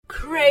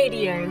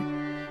Radio.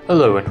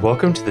 Hello and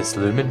welcome to this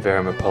Lumen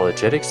Verum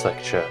Apologetics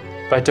lecture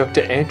by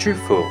Dr. Andrew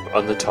Fung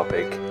on the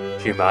topic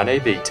Humanae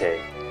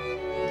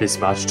Vitae. This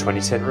March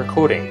 2010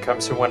 recording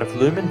comes from one of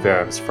Lumen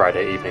Verum's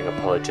Friday evening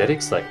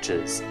apologetics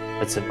lectures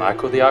at St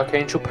Michael the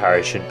Archangel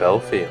Parish in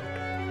Belfield.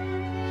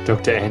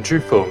 Dr. Andrew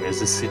Fung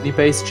is a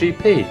Sydney-based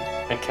GP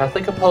and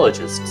Catholic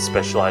apologist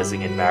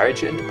specialising in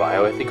marriage and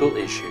bioethical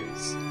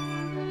issues.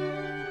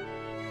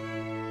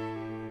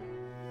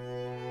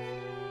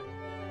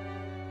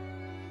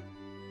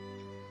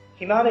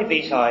 Humanae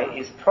Vitae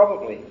is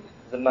probably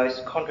the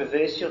most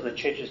controversial of the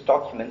Church's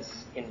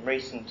documents in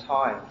recent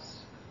times.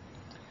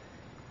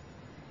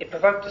 It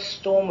provoked a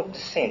storm of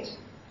dissent,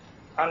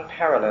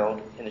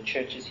 unparalleled in the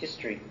Church's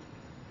history.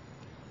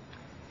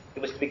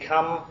 It was to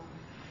become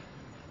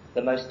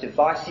the most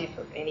divisive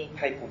of any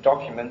papal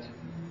document,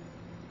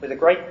 with a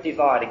great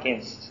divide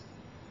against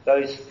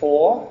those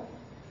for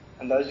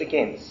and those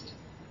against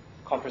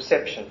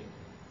contraception,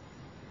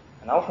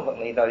 and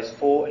ultimately those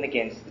for and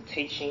against the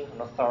teaching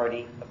and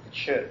authority of the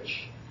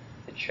Church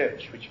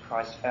which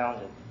Christ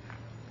founded.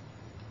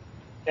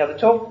 Now the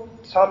title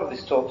of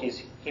this talk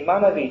is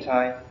Humanae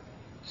Vitae,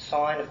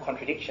 Sign of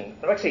Contradiction.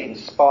 I'm actually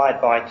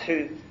inspired by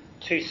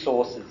two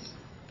sources.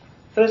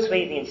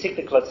 Firstly, the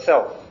encyclical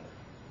itself.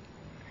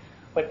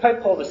 When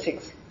Pope Paul VI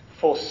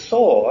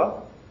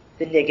foresaw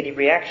the negative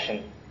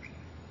reaction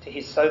to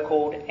his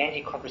so-called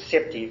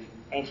anti-contraceptive,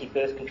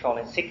 anti-birth control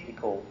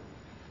encyclical,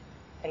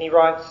 and he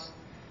writes,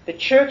 "The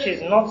Church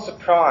is not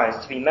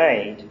surprised to be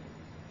made,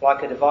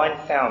 like a divine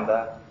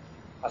founder,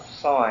 a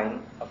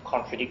sign of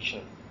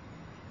contradiction."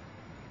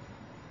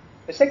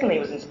 But secondly,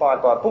 he was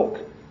inspired by a book,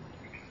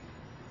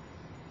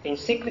 the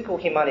encyclical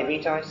Humanae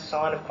Vitae,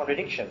 Sign of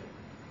Contradiction.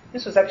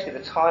 This was actually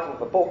the title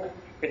of a book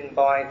written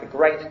by the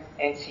great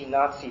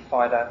anti-Nazi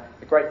fighter,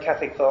 the great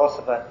Catholic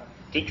philosopher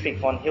Dietrich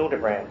von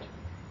Hildebrand.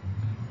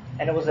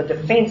 And it was a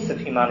defence of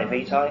Humanae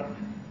Vitae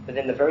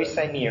within the very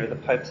same year of the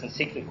Pope's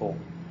encyclical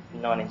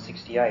in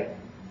 1968.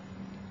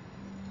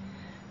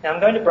 Now I'm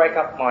going to break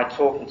up my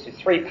talk into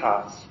three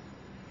parts.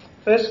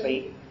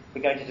 Firstly,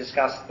 we're going to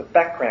discuss the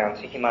background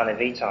to Humanae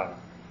Vitae,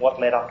 what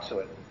led up to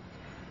it.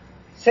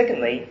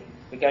 Secondly,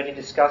 we're going to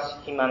discuss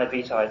Humanae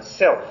Vitae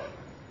itself.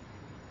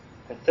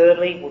 And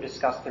thirdly, we'll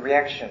discuss the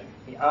reaction,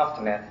 the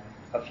aftermath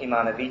of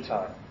Humanae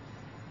Vitae.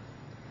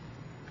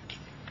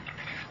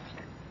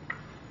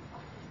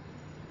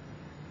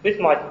 With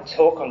my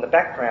talk on the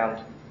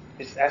background,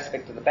 this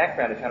aspect of the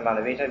background of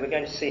Humanae Vitae, we're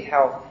going to see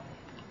how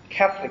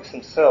Catholics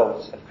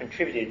themselves have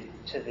contributed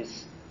to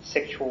this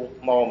sexual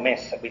moral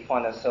mess that we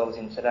find ourselves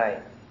in today.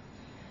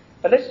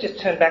 But let's just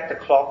turn back the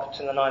clock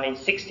to the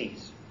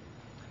 1960s.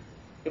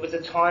 It was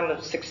a time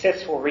of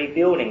successful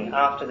rebuilding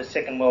after the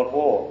Second World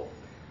War,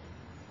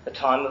 the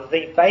time of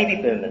the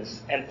baby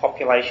boomers and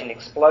population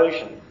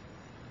explosion.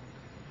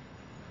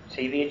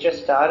 TV had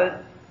just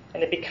started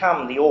and had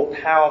become the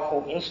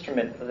all-powerful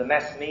instrument of the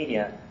mass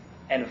media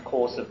and, of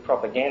course, of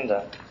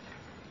propaganda.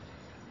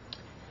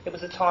 It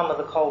was the time of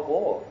the Cold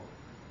War.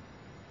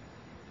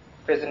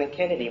 President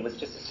Kennedy was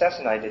just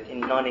assassinated in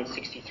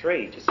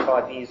 1963, just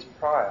 5 years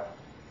prior.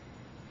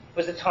 It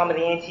was the time of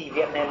the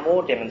anti-Vietnam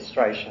War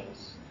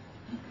demonstrations,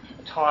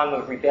 a time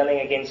of rebelling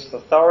against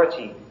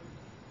authority,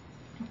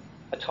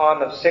 a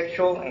time of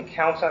sexual and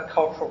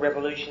counter-cultural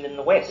revolution in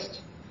the West.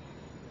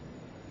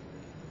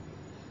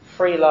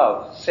 Free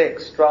love,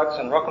 sex, drugs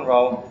and rock and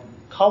roll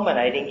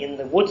culminating in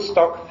the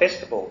Woodstock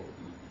Festival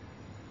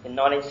in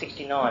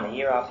 1969, a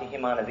year after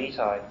Humanae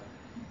Vitae,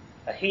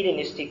 a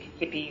hedonistic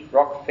hippie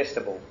rock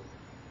festival.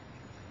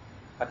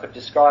 I could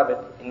describe it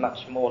in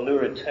much more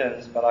lurid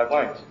terms, but I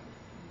won't.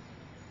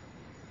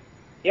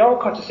 The oral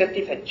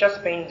contraceptive had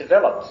just been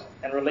developed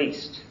and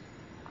released,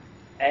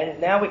 and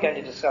now we're going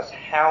to discuss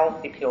how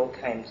the pill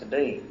came to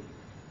be,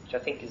 which I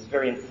think is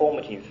very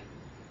informative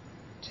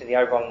to the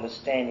overall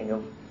understanding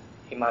of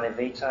Humanae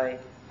Vitae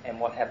and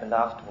what happened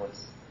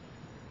afterwards.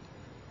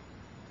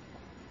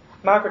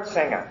 Margaret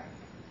Sanger.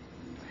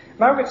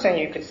 Margaret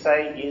Sanger, you could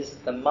say, is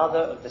the mother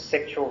of the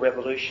sexual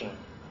revolution.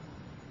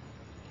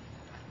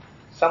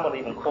 Some would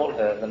even call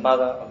her the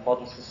mother of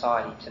modern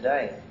society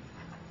today.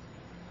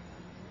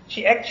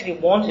 She actually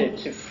wanted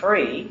to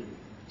free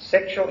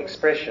sexual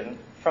expression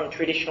from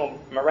traditional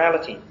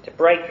morality, to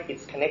break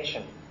its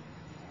connection.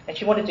 And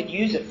she wanted to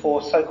use it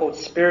for so-called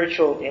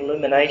spiritual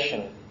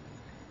illumination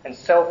and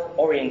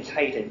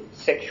self-orientated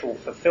sexual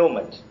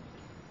fulfillment.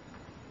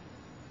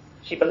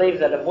 She believed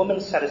that a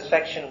woman's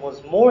satisfaction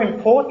was more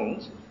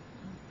important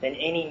than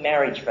any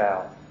marriage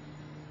vow.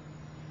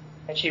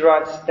 And she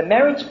writes, "The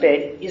marriage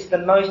bed is the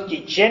most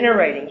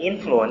degenerating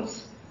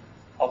influence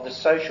of the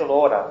social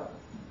order."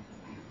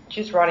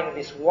 She's writing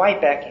this way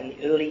back in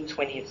the early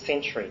 20th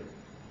century,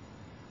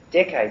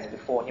 decades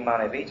before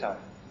Humanae Vitae.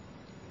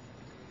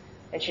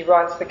 And she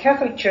writes, "The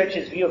Catholic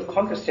Church's view of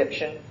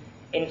contraception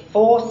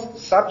enforced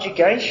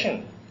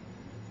subjugation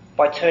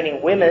by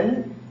turning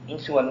women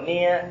into a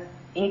mere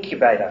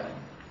incubator."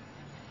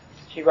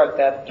 She wrote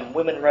that in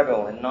Women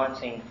Rebel in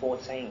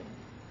 1914.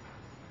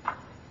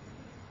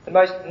 The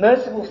most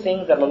merciful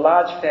thing that a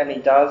large family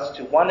does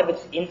to one of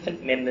its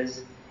infant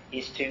members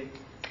is to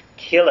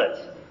kill it.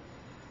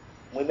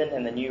 Women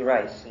and the New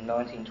Race in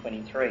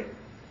 1923.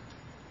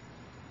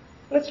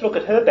 Let's look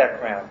at her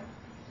background.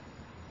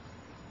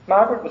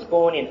 Margaret was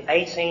born in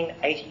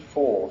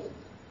 1884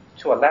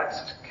 to a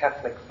lapsed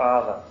Catholic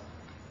father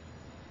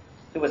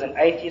who was an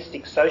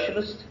atheistic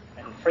socialist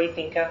and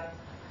freethinker,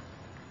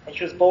 and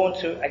she was born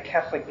to a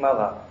Catholic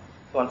mother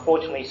who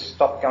unfortunately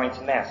stopped going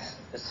to Mass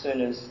as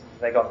soon as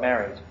they got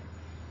married.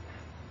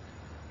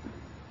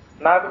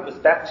 Margaret was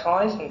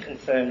baptised and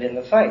confirmed in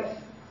the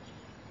faith,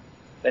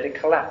 but it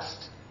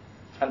collapsed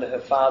under her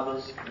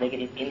father's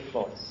negative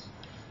influence.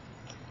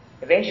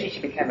 Eventually she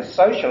became a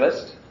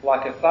socialist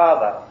like her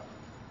father.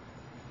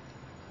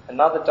 Her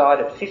mother died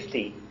at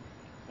 50,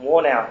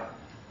 worn out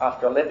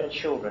after 11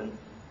 children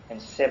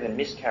and 7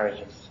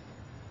 miscarriages.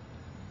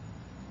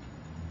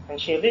 And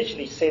she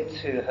allegedly said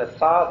to her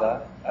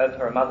father over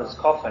her mother's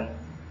coffin,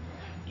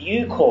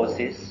 "You caused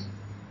this.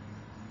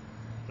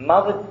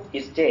 Mother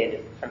is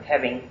dead from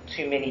having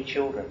too many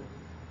children."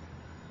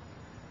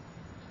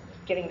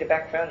 Getting the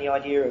background, the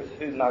idea of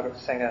who Margaret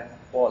Sanger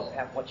was,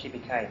 what she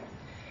became.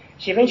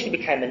 She eventually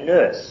became a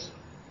nurse,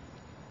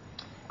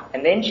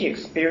 and then she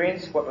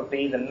experienced what would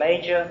be the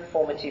major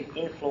formative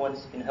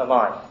influence in her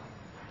life.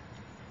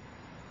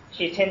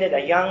 She attended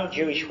a young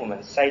Jewish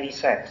woman, Sadie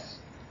Sachs,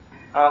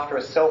 after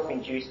a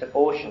self-induced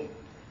abortion.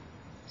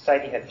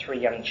 Sadie had 3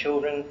 young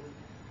children,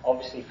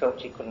 obviously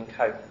felt she couldn't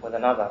cope with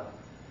another.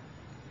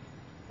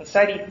 And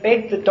Sadie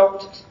begged the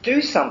doctor to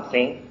do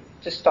something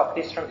to stop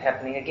this from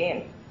happening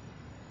again.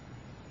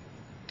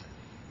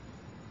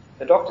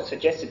 The doctor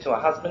suggested to her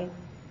husband,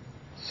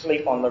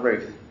 sleep on the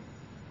roof.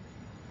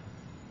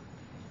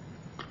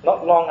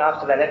 Not long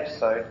after that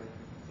episode,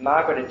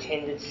 Margaret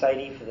attended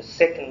Sadie for the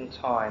second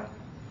time,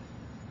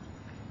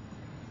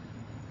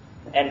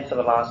 and for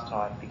the last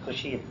time, because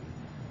she had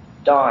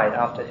died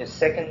after her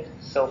second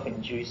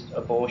self-induced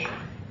abortion.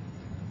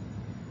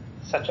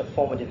 Such a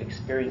formative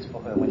experience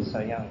for her when so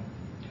young.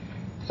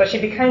 So she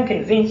became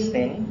convinced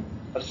then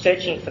of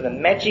searching for the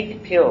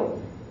magic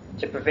pill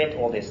to prevent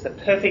all this, the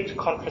perfect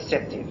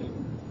contraceptive.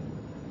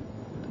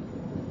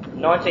 In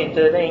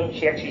 1913,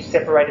 she actually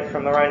separated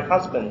from her own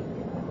husband.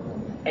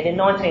 And in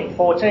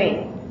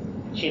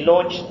 1914, she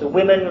launched the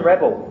Women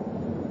Rebel.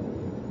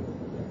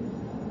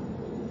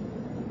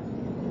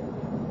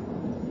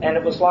 And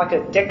it was like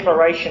a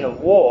declaration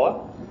of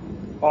war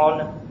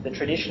on the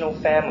traditional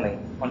family,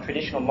 on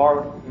traditional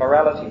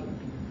morality.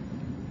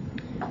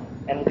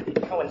 And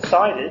it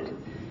coincided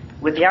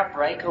with the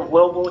outbreak of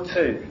World War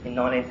II in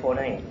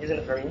 1914. Isn't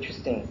it very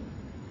interesting?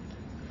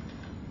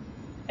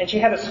 And she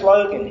had a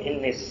slogan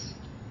in this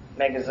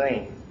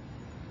magazine: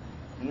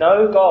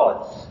 "No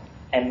gods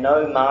and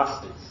no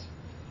masters."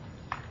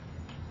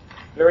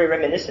 Very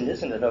reminiscent,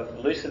 isn't it, of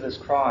Lucifer's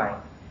cry,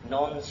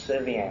 "Non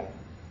serviam,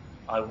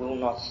 I will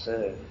not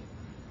serve."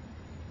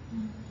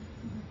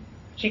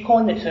 She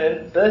coined the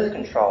term birth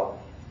control,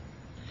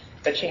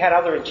 but she had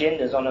other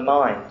agendas on her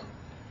mind.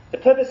 The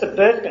purpose of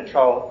birth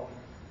control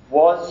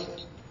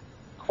was,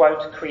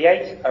 quote,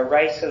 create a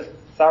race of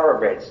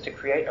thoroughbreds, to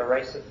create a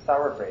race of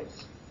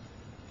thoroughbreds.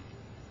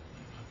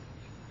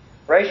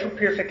 Racial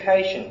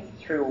purification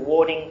through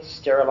rewarding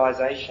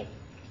sterilisation.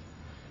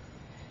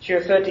 She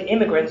referred to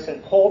immigrants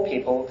and poor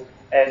people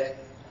as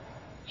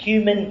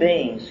human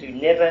beings who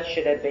never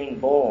should have been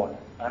born,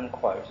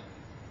 unquote.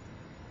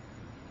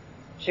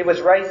 She was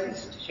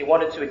racist. She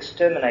wanted to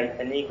exterminate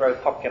the Negro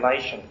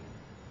population.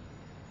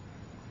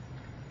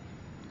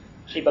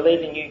 She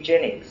believed in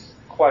eugenics,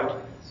 quote,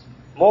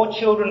 more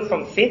children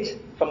from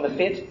the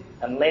fit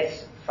and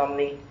less from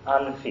the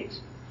unfit.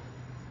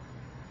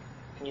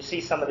 Can you see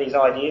some of these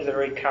ideas are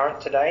very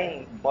current today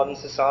in modern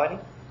society?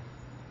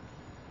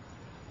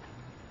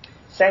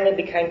 Sanger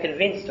became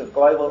convinced of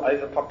global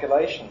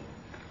overpopulation.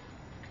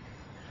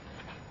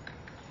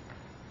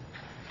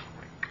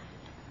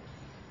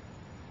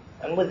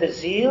 And with the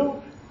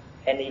zeal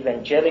and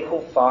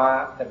evangelical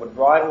fire that would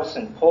rival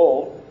St.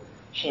 Paul,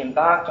 she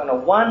embarked on a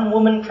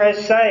one-woman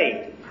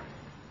crusade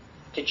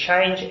to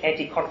change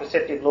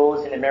anti-contraceptive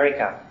laws in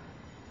America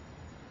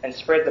and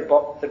spread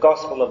the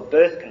gospel of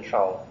birth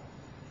control.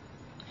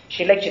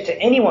 She lectured to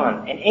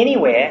anyone and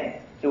anywhere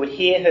who would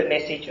hear her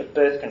message of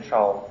birth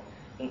control,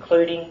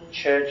 including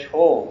church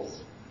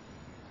halls.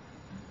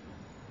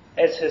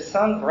 As her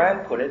son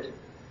Graham put it,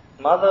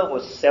 Mother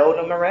was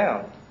seldom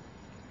around.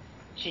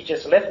 She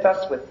just left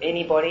us with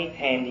anybody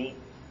handy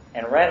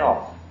and ran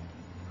off.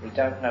 We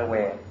don't know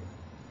where.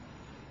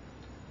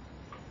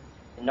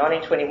 In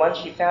 1921,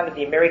 she founded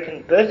the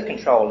American Birth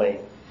Control League.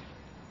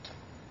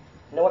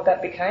 You know what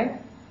that became?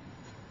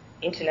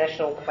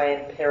 International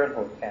Planned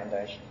Parenthood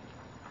Foundation,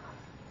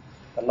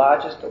 the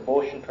largest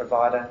abortion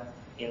provider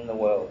in the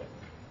world.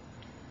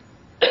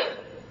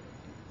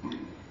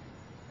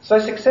 So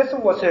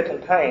successful was her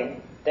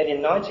campaign that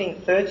in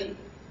 1930,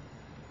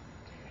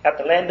 at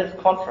the Lambeth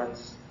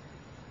Conference,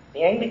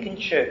 the Anglican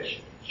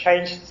Church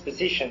changed its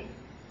position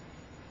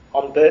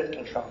on birth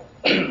control.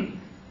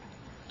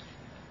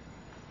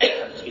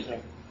 Excuse me.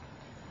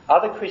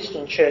 Other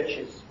Christian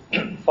churches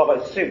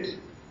followed suit.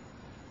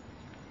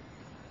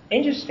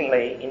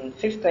 Interestingly, in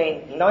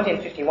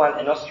 1951,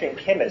 an Austrian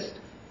chemist,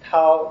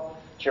 Karl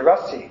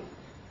Gerassi,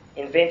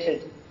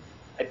 invented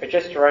a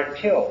progesterone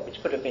pill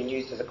which could have been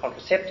used as a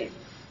contraceptive.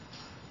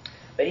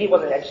 But he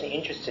wasn't actually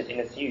interested in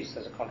its use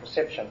as a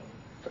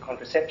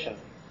contraception.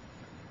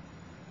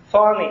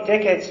 Finally,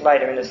 decades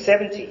later, in the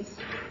 70s,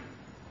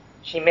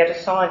 she met a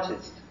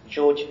scientist,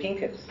 George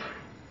Pincus,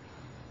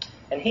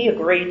 and he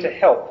agreed to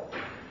help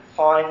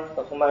find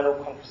the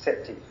hormonal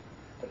contraceptive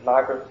that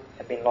Margaret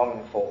had been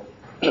longing for.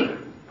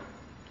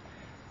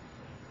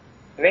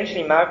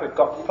 Eventually, Margaret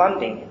got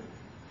funding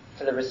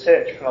for the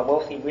research from a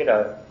wealthy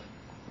widow,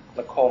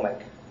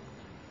 McCormack.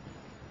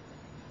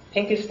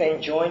 Pincus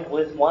then joined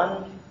with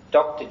one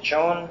Dr.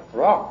 John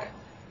Rock,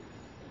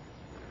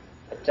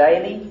 a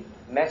daily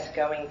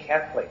mass-going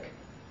Catholic,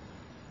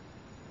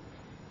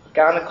 a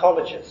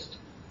gynecologist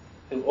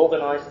who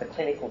organised the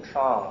clinical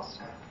trials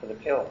for the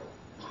pill.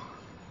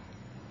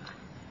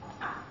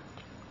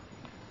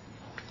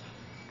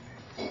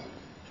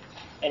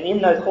 And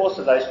in the course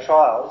of those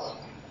trials,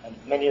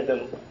 many of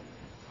them,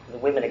 the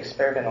women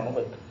experimented on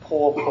with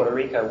poor Puerto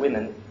Rico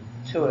women,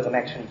 2 of them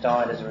actually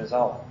died as a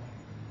result.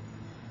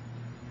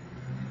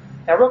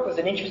 Now, Rock was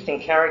an interesting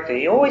character.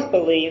 He always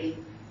believed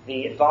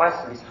the advice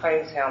of his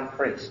hometown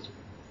priest.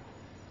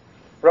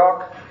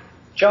 Rock,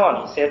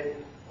 John, he said,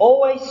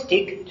 always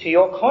stick to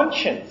your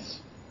conscience.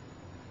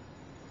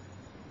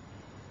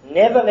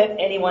 Never let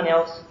anyone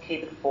else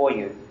keep it for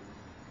you.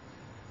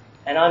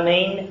 And I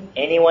mean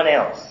anyone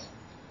else.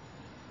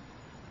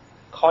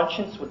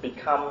 Conscience would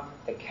become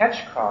the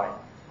catch cry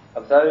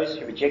of those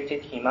who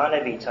rejected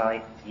Humanae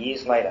Vitae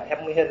years later.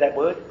 Haven't we heard that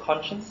word,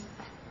 conscience?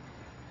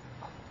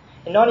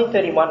 In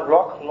 1931,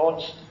 Rock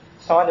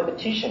signed a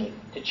petition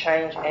to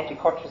change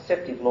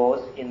anti-contraceptive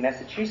laws in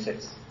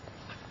Massachusetts.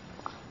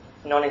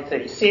 In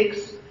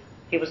 1936,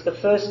 he was the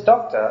first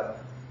doctor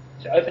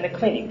to open a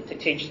clinic to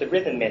teach the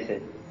rhythm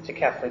method to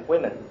Catholic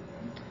women,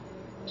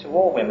 to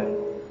all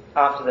women,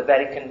 after the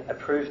Vatican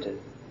approved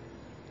it.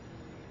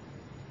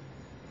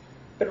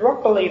 But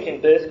Rock believed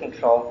in birth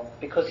control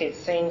because he had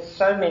seen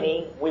so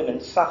many women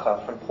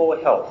suffer from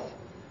poor health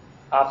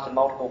after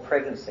multiple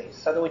pregnancies,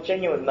 so there were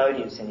genuine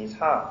motives in his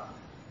heart.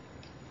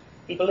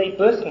 He believed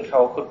birth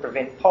control could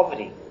prevent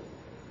poverty.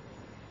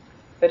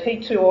 But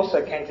he too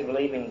also came to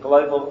believe in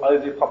global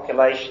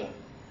overpopulation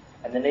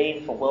and the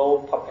need for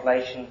world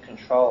population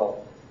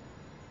control.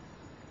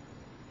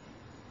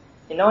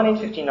 In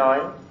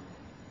 1959,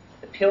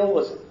 the pill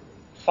was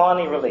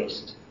finally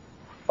released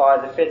by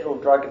the Federal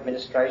Drug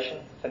Administration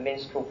for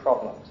menstrual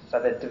problems.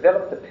 So they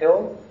developed the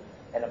pill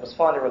and it was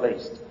finally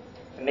released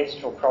for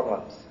menstrual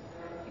problems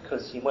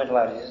because you weren't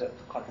allowed to use it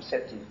for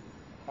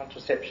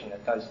contraception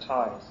at those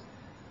times.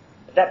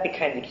 But that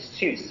became the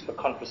excuse for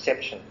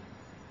contraception.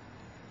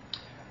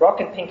 Rock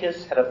and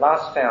Pincus had at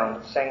last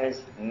found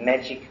Sanger's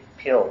magic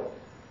pill.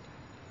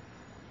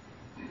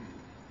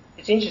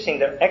 It's interesting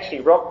that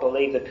actually Rock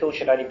believed the pill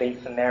should only be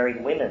for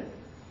married women,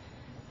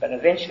 but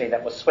eventually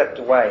that was swept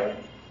away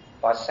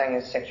by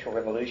Sanger's sexual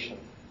revolution.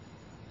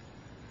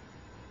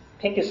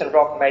 Pincus and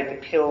Rock made the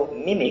pill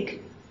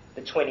mimic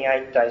the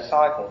 28-day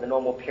cycle, the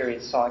normal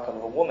period cycle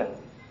of a woman,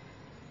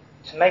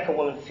 to make a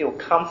woman feel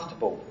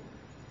comfortable,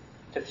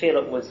 to feel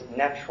it was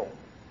natural.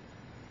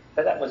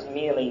 But that was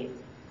merely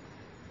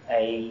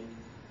a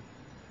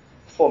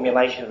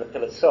formulation of the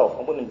pill itself.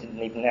 A woman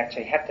didn't even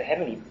actually have to have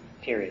any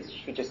periods.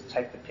 She could just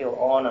take the pill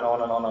on and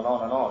on and on and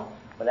on and on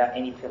without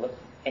any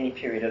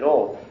period at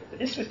all. But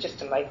this was just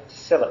to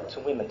sell it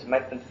to women, to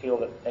make them feel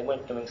that they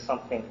weren't doing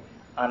something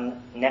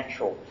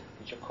unnatural,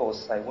 which of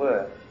course they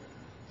were.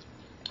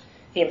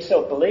 He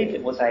himself believed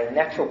it was a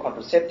natural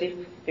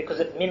contraceptive because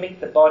it mimicked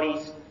the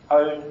body's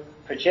own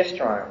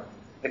progesterone,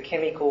 the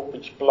chemical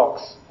which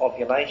blocks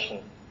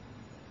ovulation.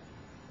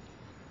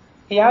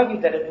 He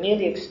argued that it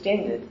merely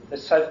extended the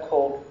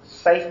so-called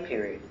safe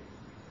period,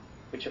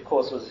 which of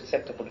course was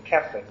acceptable to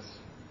Catholics,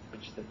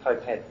 which the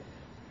Pope had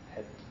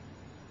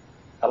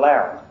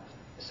allowed.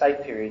 The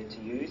safe period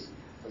to use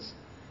was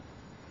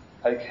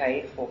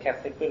okay for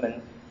Catholic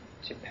women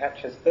to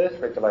practice birth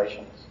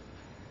regulations.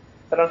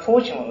 But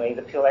unfortunately,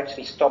 the pill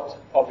actually stopped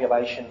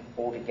ovulation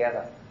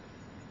altogether.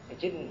 It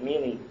didn't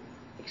merely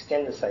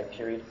extend the safe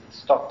period, it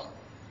stopped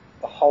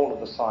the whole of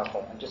the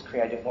cycle and just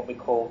created what we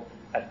call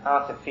an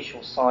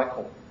artificial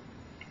cycle.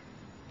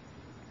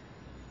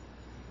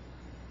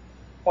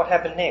 What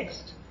happened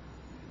next?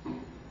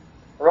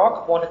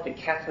 Rock wanted the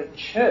Catholic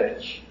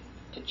Church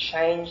to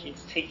change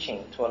its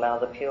teaching to allow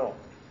the pill.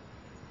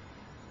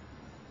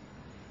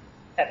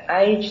 At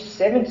age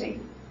 70,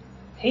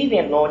 he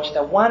then launched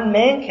a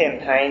one-man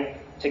campaign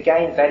to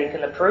gain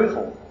Vatican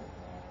approval.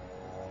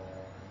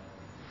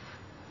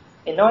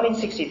 In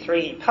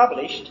 1963, he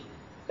published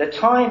 "The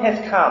Time Has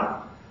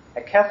Come,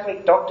 a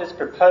Catholic Doctor's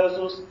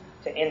Proposals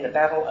to End the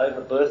Battle Over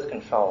Birth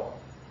Control."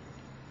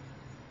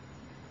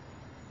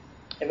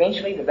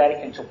 Eventually, the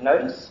Vatican took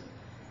notice,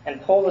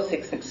 and Paul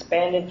VI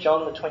expanded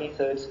John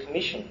XXIII's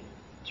commission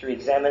to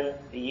examine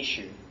the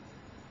issue.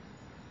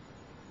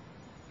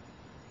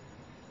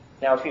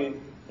 Now, if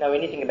you know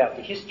anything about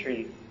the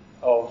history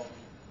of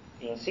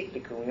the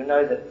encyclical, you'll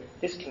know that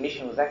this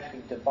commission was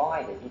actually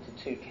divided into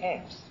two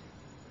camps.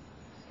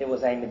 There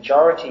was a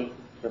majority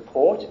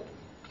report,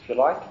 if you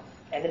like,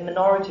 and a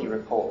minority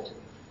report.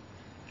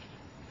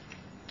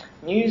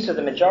 News of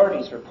the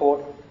majority's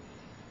report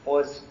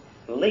was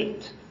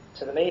leaked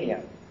to the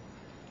media,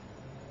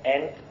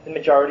 and the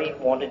majority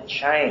wanted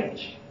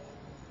change.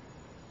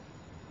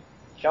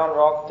 John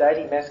Rock,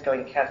 daily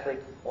Masculine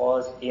Catholic,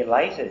 was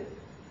elated.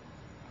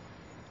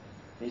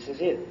 This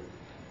is it.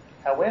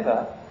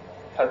 However,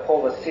 Pope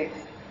Paul VI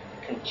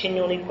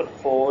continually put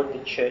forward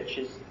the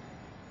Church's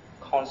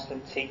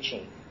constant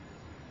teaching.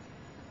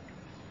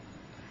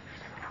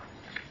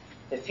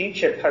 The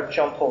future Pope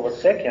John Paul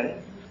II,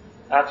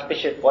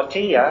 Archbishop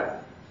Wojtyła,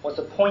 was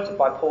appointed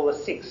by Paul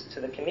VI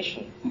to the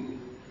commission,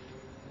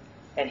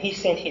 and he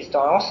sent his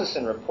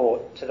diocesan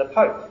report to the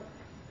Pope,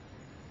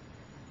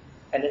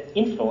 and it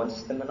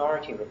influenced the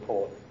minority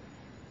report.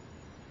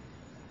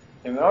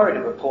 The minority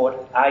report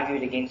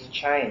argued against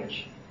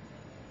change.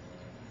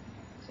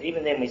 So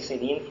even then we see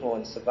the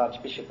influence of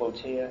Archbishop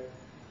Wojtyła,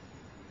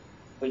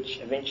 which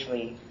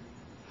eventually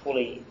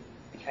fully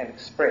became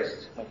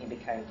expressed when he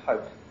became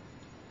Pope.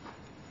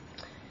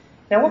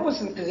 Now, what was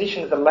the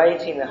position of the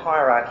laity in the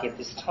hierarchy at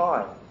this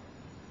time?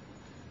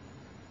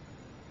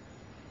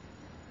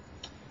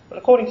 Well,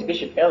 according to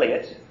Bishop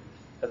Elliott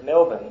of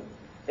Melbourne,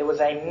 there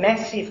was a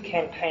massive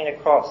campaign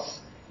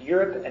across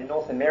Europe and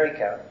North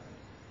America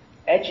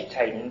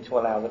agitating to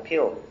allow the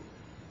pill.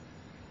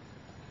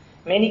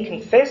 Many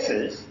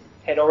confessors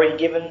had already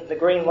given the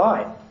green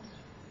light.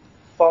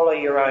 Follow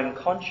your own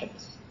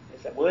conscience.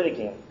 There's that word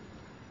again.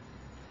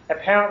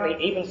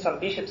 Apparently, even some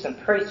bishops and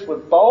priests were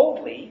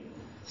boldly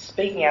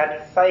speaking out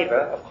in favour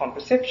of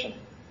contraception,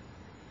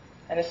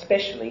 and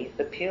especially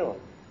the pill.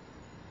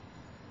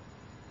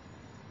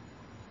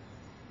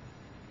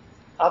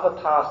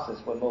 Other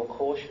pastors were more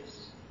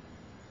cautious.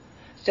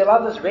 Still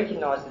others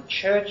recognised the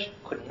Church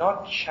could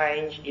not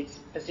change its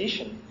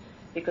position,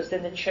 because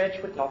then the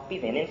Church would not be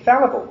then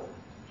infallible.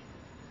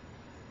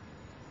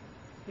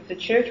 If the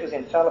Church was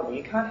infallible,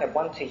 you can't have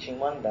one teaching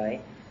one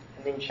day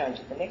and then change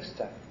it the next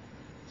day.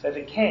 So if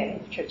the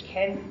Church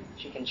can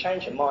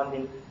change her mind,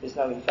 then there's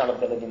no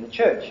infallibility in the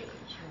Church.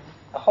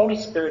 The Holy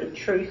Spirit of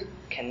truth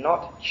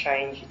cannot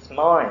change its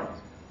mind.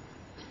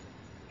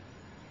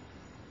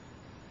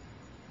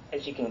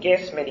 As you can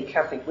guess, many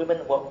Catholic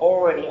women were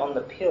already on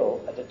the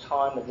pill at the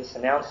time of this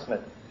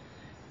announcement.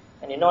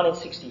 And in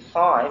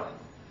 1965,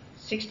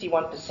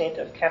 61%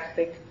 of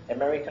Catholic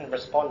American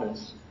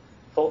respondents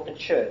thought the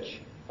Church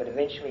would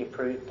eventually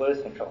approve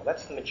birth control.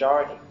 That's the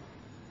majority.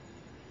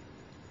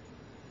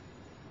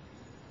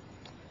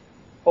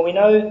 Well, we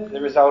know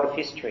the result of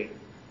history.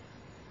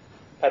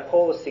 Pope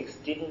Paul VI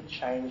didn't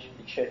change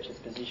the Church's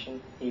position.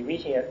 He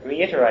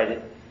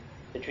reiterated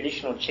the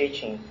traditional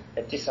teaching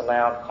that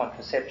disallowed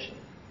contraception.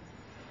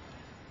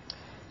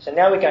 So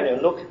now we're going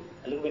to look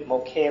a little bit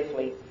more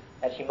carefully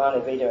at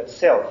Humanae Vitae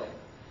itself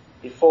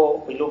before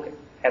we look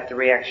at the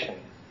reaction.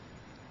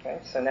 Okay,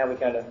 so now we're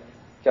going to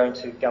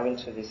go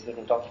into this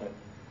little document.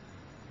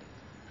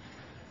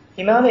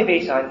 Humanae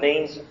Vitae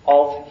means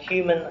of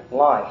human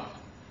life,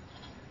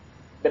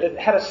 but it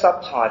had a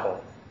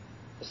subtitle.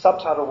 The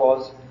subtitle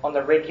was on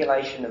the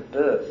regulation of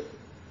birth,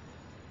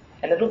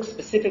 and it looked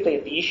specifically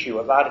at the issue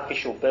of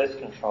artificial birth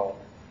control.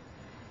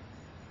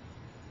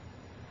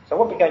 So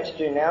what we're going to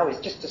do now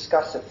is just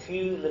discuss a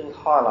few little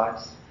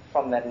highlights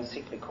from that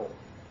encyclical.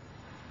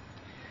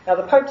 Now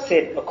the Pope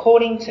said,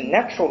 according to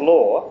natural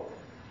law,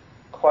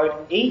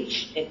 quote,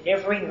 each and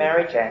every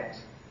marriage act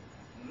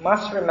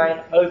must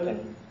remain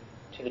open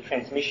to the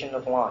transmission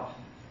of life.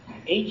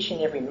 Each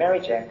and every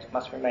marriage act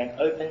must remain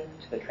open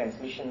to the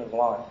transmission of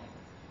life.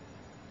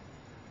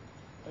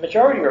 The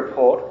majority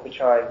report,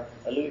 which I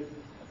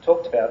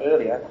talked about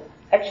earlier,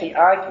 actually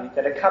argued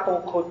that a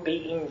couple could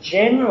be in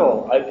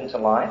general open to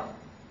life,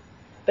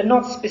 but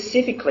not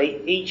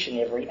specifically each and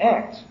every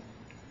act.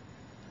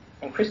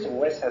 And Christopher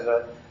West has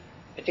a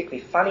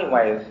particularly funny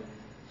way of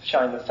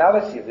showing the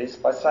fallacy of this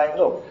by saying,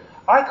 look,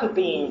 I could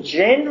be in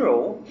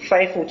general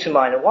faithful to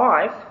my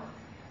wife,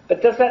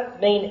 but does that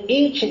mean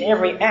each and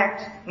every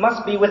act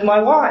must be with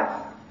my wife?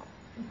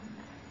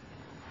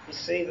 You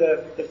see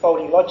the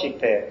faulty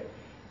logic there.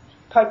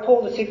 Pope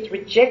Paul VI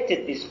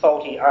rejected this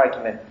faulty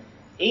argument.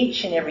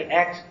 Each and every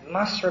act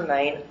must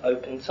remain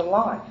open to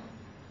life.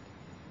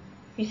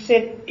 He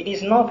said it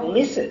is not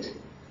licit,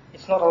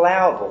 it's not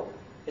allowable,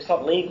 it's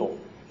not legal,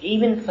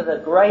 even for the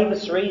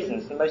gravest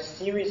reasons, the most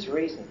serious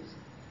reasons,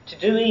 to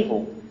do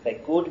evil,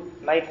 that good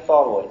may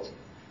follow it.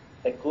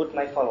 That good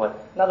may follow it.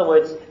 In other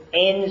words,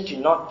 ends do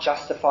not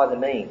justify the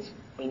means.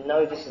 We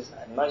know this is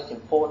a most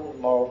important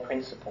moral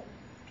principle.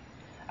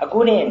 A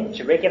good end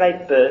to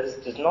regulate births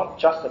does not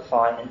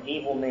justify an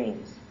evil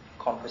means,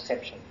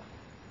 contraception.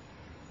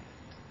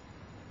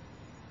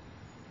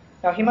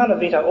 Now, Humanae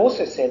Vitae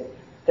also said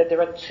that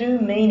there are two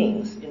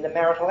meanings in the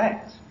marital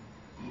act.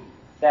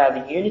 They are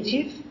the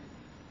unitive,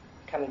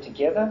 coming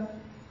together,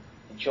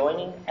 the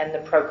joining, and the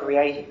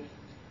procreative.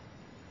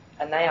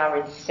 And they are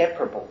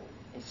inseparable.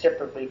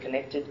 inseparably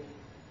connected,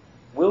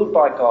 willed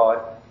by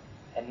God,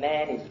 and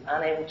man is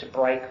unable to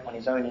break on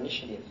his own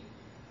initiative.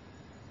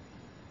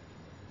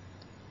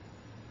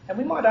 And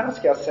we might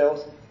ask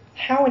ourselves,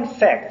 how in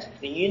fact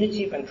the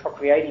unitive and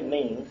procreative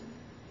meanings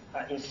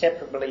are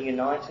inseparably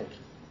united?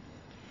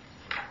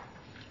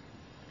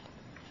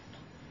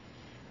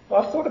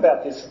 Well, I've thought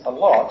about this a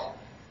lot,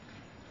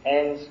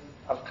 and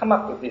I've come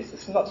up with this.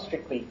 This is not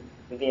strictly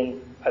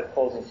within Pope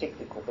Paul's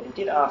encyclical, but he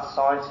did ask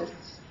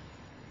scientists,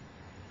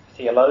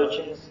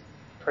 theologians,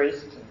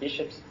 priests and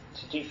bishops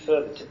to do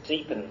further, to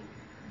deepen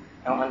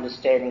our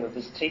understanding of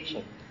this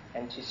teaching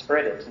and to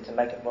spread it and to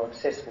make it more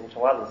accessible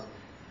to others.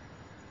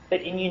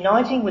 But in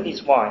uniting with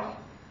his wife,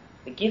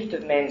 the gift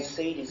of man's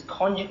seed is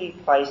conjugally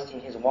placed in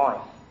his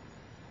wife.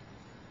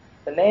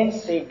 The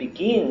man's seed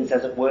begins,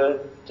 as it were,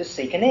 to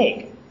seek an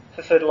egg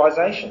for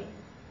fertilisation.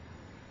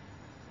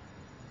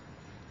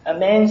 A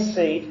man's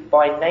seed,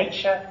 by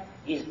nature,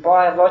 is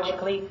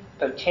biologically,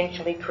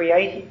 potentially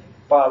creative.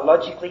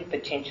 Biologically,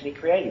 potentially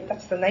creative.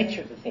 That's the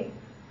nature of the thing.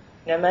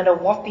 No matter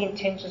what the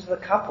intentions of the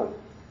couple,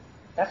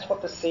 that's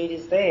what the seed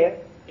is there,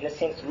 in a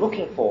sense,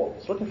 looking for.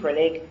 It's looking for an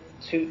egg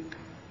to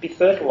be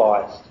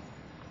fertilised,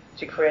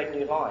 to create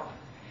new life.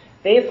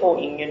 Therefore,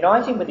 in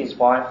uniting with his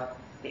wife,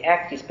 the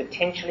act is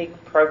potentially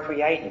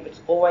procreative.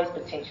 It's always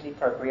potentially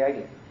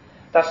procreative.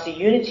 Thus, the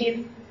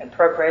unitive and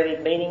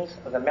procreative meanings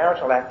of the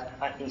marital act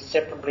are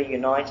inseparably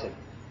united.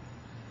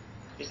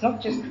 It's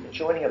not just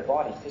joining of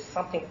bodies. There's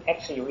something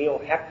actually real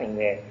happening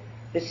there.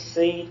 This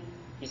seed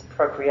is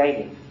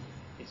procreative.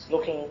 It's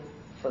looking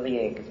for the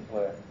egg, as it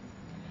were.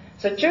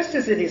 So just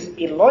as it is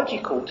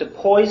illogical to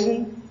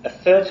poison a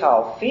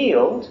fertile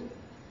field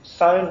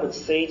sown with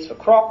seeds for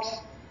crops,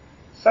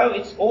 so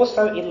it's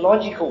also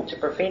illogical to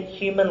prevent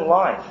human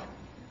life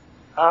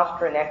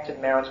after an act of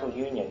marital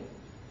union.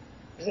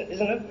 Isn't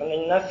it? I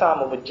mean, no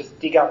farmer would just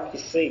dig up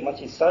his seed once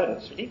he's sown it.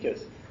 It's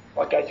ridiculous.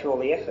 Why go through all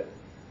the effort?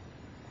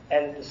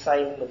 And the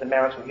same with the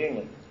marital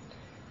union.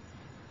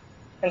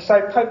 And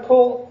so Pope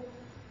Paul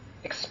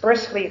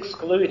expressly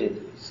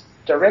excluded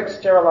direct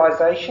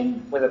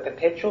sterilisation, whether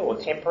perpetual or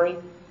temporary,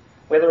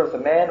 whether of the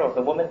man or of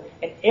the woman,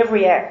 and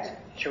every act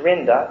to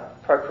render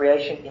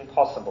procreation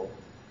impossible.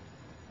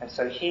 And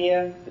so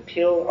here, the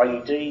pill,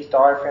 IUDs,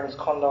 diaphragms,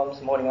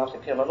 condoms, morning after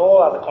pill, and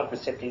all other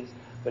contraceptives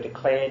were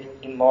declared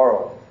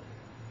immoral.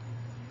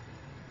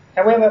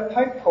 However,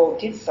 Pope Paul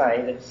did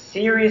say that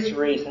serious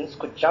reasons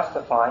could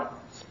justify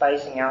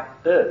spacing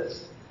out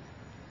births.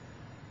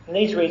 And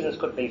these reasons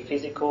could be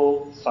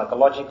physical,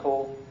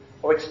 psychological,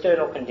 or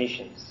external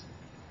conditions.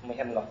 And we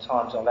haven't got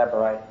time to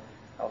elaborate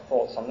our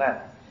thoughts on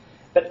that.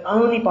 But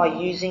only by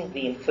using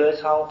the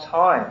infertile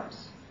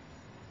times.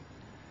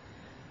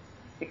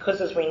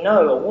 Because as we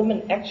know, a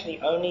woman actually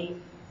only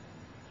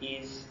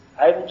is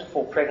able to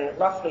fall pregnant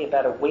roughly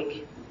about a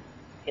week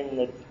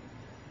in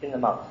the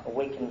month, a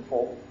week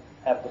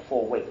out of the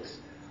 4 weeks.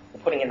 Or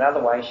putting it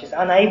another way, she's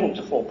unable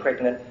to fall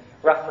pregnant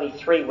roughly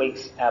 3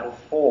 weeks out of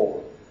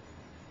 4.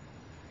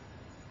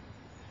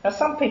 Now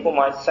some people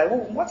might say,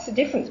 well, what's the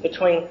difference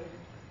between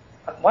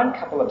one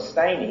couple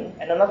abstaining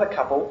and another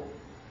couple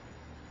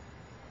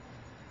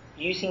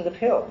using the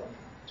pill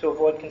to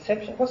avoid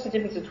conception? What's the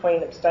difference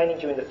between abstaining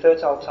during the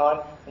fertile time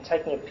and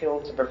taking a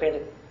pill to prevent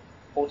it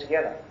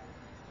altogether?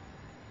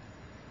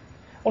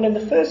 Well, in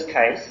the first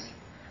case,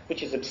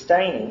 which is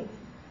abstaining,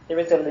 there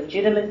is a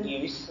legitimate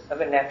use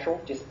of a natural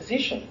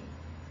disposition.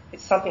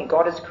 It's something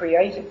God has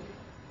created.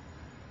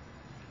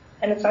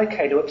 And it's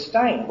okay to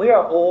abstain. We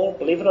are all,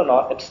 believe it or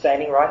not,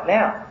 abstaining right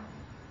now.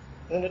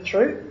 Isn't it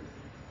true?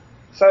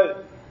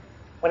 So,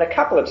 when a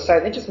couple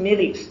abstain, they're just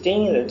merely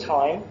extending the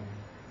time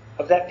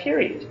of that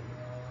period.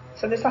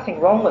 So there's nothing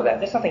wrong with that.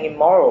 There's nothing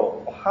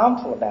immoral or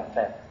harmful about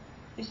that.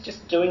 It's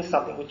just doing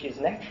something which is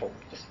natural,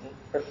 just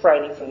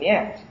refraining from the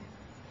act.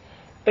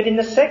 But in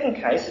the second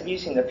case of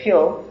using the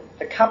pill,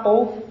 the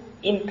couple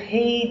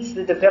impedes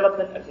the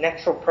development of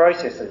natural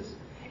processes.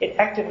 It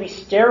actively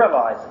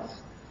sterilises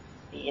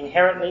the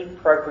inherently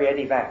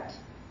procreative act.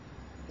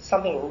 It's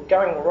something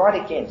going right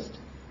against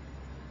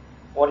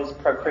what is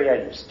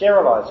procreative,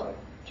 sterilising it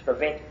to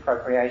prevent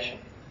procreation.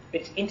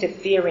 It's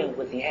interfering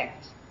with the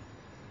act.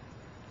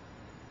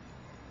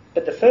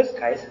 But the first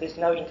case, there's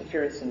no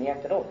interference in the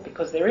act at all,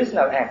 because there is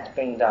no act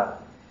being done.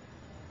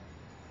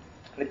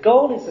 The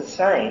goal is the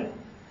same,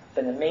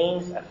 but the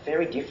means are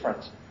very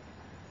different.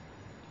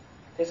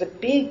 There's a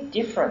big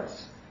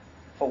difference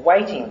for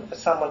waiting for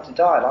someone to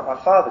die. Like my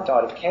father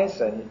died of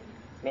cancer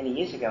many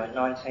years ago in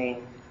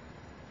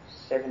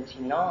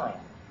 1979.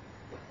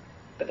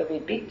 But there'll be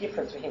a big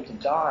difference for him to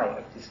die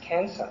of this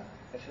cancer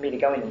and for me to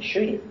go in and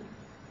shoot him.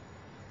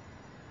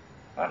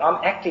 Right?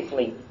 I'm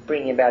actively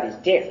bringing about his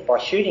death by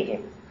shooting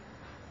him.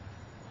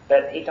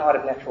 But he died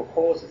of natural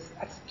causes.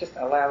 That's just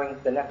allowing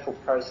the natural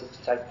process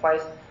to take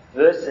place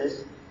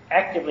versus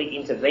actively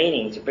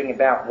intervening to bring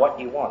about what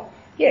you want.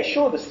 Yeah,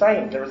 sure, the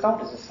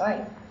result is the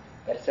same,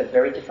 but it's a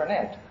very different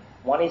act.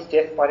 One is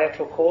death by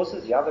natural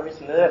causes, the other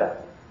is murder.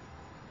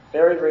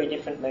 Very, very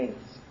different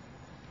meanings.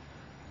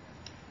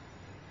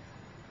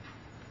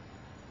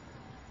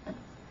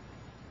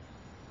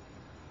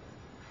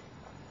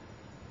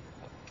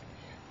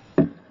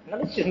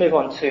 Let's just move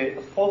on to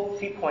a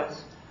few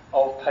points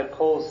of Pope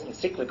Paul's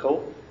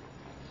encyclical,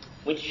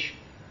 which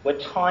were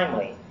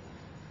timely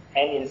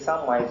and in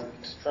some ways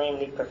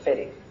extremely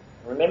prophetic,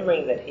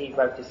 remembering that he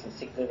wrote this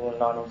encyclical in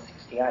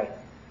 1968.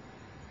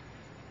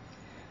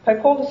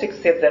 Pope Paul VI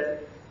said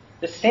that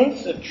the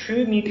sense of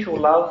true mutual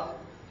love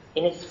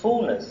in its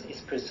fullness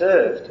is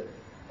preserved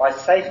by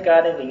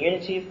safeguarding the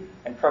unitive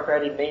and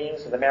procreative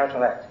meanings of the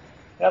marital act.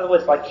 In other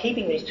words, by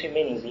keeping these two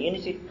meanings, the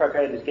unitive and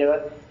procreative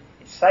together,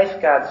 it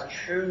safeguards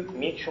true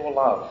mutual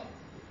love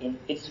in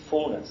its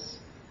fullness.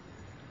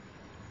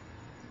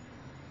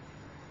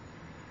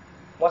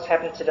 What's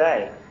happened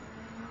today?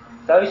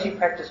 Those who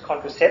practice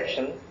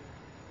contraception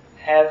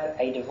have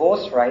a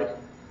divorce rate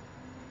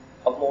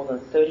of more than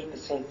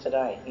 30%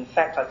 today. In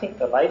fact, I think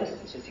the latest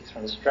statistics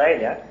from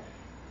Australia,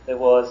 there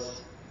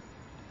was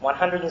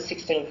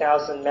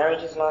 116,000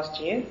 marriages last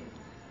year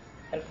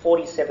and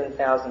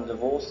 47,000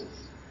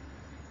 divorces.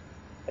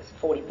 That's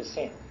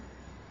 40%.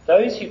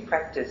 Those who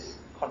practice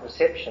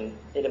contraception,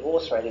 their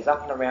divorce rate is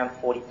up and around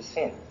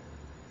 40%.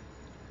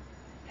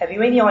 Have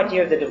you any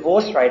idea of the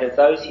divorce rate of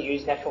those who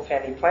use natural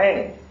family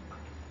planning?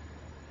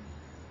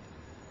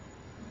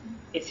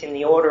 It's in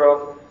the order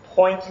of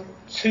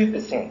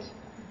 0.2%.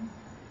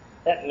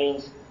 That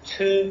means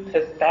 2 per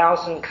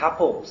 1,000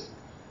 couples.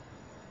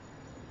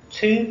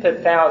 2 per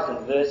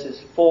 1,000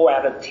 versus 4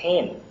 out of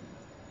 10.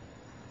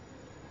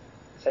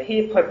 So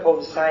here Pope Paul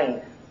is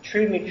saying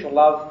true mutual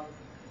love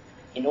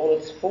in all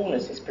its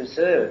fullness is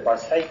preserved by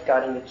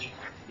safeguarding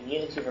the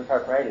unitive and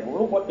procreative.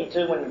 Well, look what we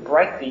do when we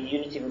break the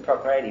unitive and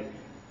procreative.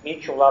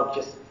 Mutual love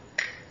just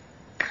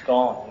is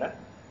gone, you know.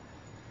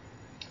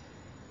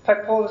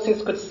 Pope Paul VI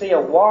could see a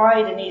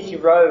wide and easy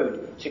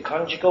road to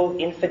conjugal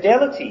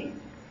infidelity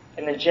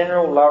and the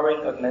general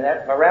lowering of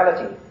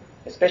morality,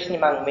 especially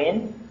among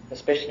men,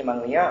 especially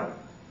among the young.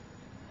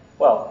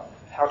 Well,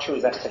 how true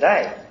is that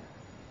today?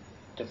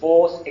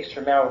 Divorce,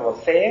 extramarital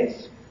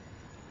affairs,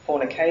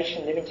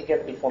 fornication, living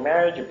together before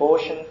marriage,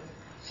 abortion,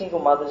 single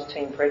mothers,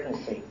 teen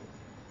pregnancy.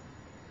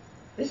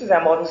 This is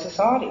our modern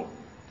society.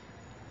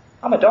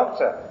 I'm a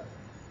doctor.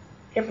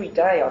 Every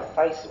day I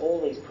face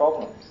all these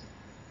problems.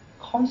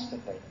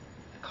 Constantly.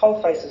 The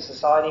cold face of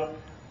society,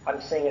 I'm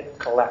seeing it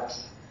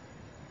collapse.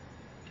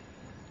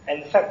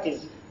 And the fact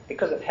is,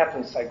 because it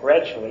happens so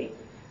gradually,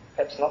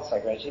 perhaps not so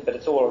gradually, but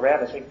it's all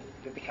around us,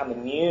 we've become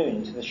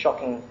immune to the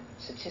shocking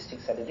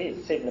statistics that it is.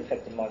 It's even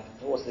affected my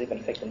divorce, it's even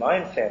affected my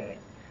own family,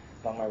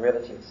 among my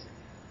relatives.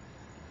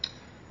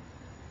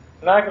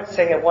 Margaret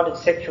Sanger wanted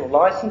sexual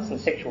license and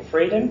sexual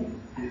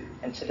freedom,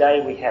 and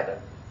today we have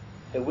it.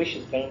 Her wish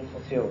has been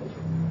fulfilled.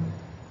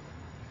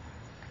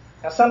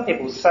 Now some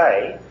people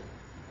say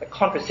that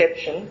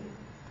contraception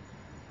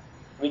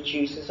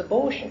reduces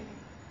abortion.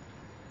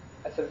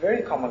 That's a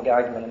very common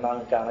argument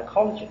among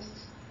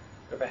gynecologists,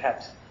 who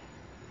perhaps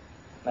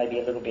maybe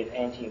a little bit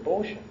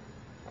anti-abortion.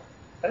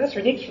 But that's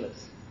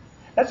ridiculous.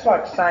 That's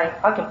like saying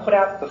I can put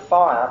out the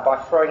fire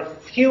by throwing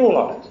fuel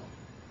on it.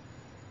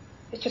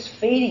 It's just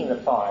feeding the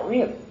fire,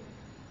 really.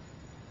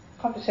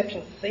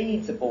 Contraception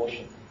feeds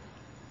abortion.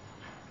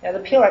 Now the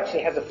pill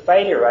actually has a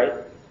failure rate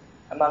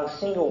among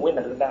single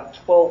women of about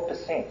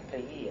 12% per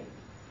year.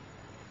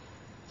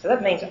 So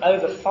that means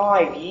over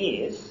 5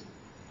 years,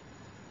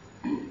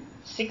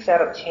 6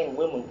 out of 10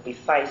 women will be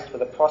faced with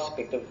the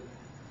prospect of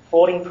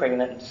falling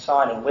pregnant and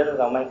deciding whether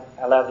they'll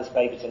allow this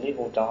baby to live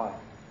or die.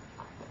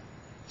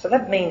 So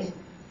that means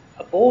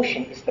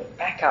abortion is the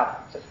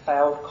backup to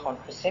failed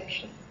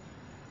contraception.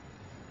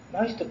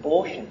 Most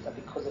abortions are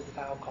because of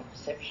failed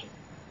contraception.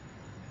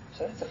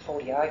 So that's a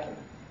faulty argument.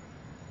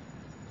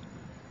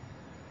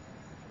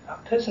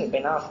 I've personally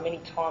been asked many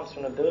times for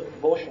an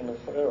abortion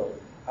referral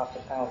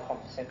after failed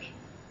contraception.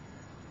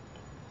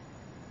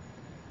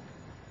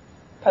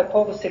 Pope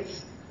Paul VI,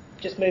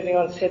 just moving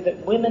on, said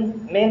that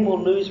men will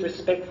lose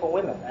respect for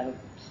women, and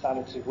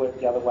started to work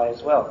the other way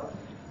as well.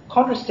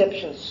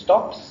 Contraception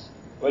stops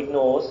or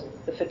ignores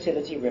the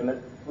fertility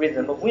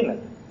rhythm of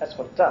women. That's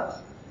what it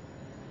does.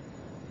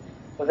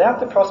 Without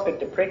the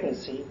prospect of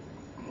pregnancy,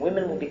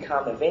 women will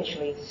become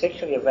eventually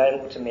sexually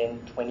available to men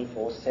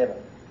 24/7.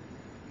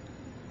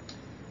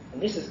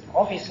 And this is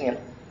obviously a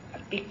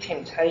big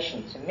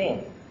temptation to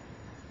men,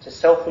 to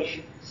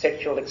selfish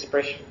sexual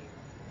expression.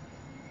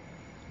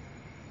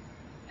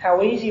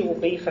 How easy it will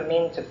be for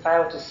men to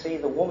fail to see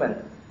the woman,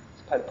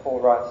 as Pope Paul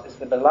writes, as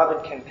the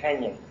beloved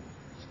companion,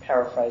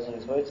 paraphrasing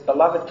his words,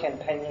 beloved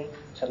companion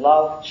to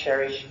love,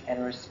 cherish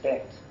and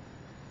respect.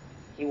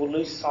 He will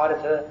lose sight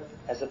of her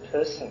as a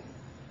person.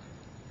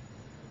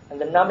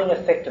 And the numbing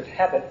effect of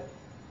habit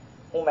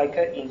will make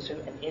her into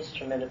an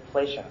instrument of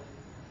pleasure,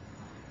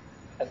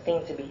 a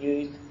thing to be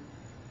used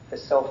for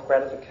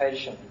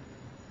self-gratification,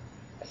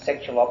 a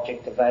sexual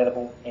object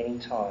available any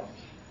time.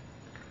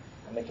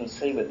 And we can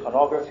see with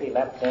pornography,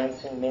 lap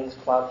dancing, men's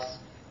clubs,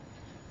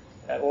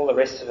 all the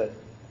rest of it.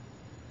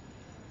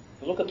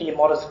 Look at the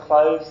immodest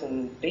clothes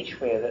and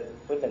beachwear that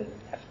women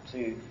have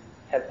to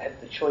have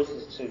the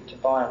choices to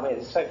buy and wear.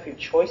 There's so few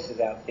choices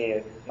out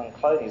there among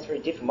clothing. It's very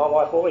difficult. My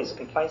wife always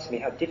complains to me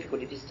how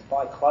difficult it is to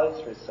buy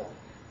clothes for herself.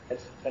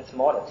 That's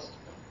modest.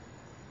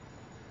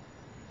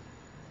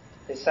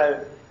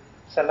 There's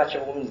so much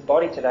of a woman's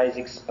body today is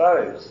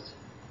exposed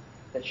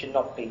that should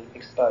not be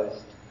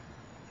exposed.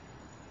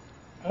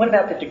 And what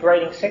about the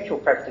degrading sexual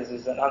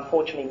practices that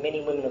unfortunately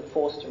many women are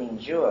forced to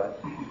endure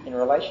in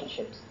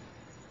relationships,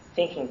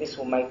 thinking this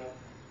will make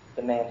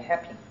the man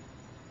happy,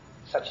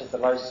 such as the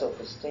low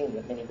self-esteem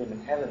that many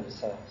women have in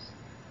themselves?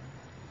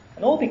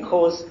 And all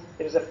because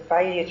there is a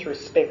failure to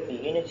respect the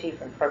unity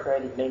and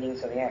procreative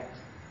meanings of the act.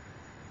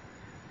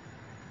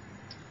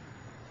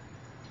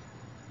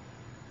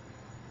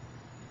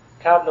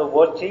 Cardinal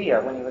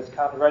Wojtyla, when he was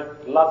cardinal,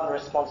 wrote Love and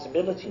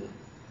Responsibility.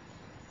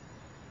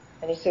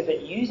 And he said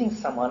that using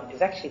someone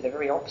is actually the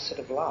very opposite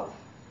of love.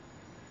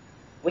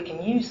 We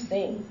can use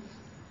things,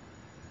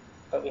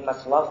 but we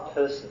must love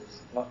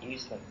persons, not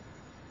use them.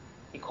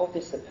 He called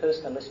this the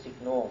personalistic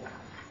norm.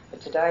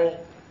 But today,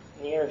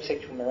 in the area of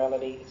sexual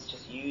morality, it's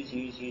just use.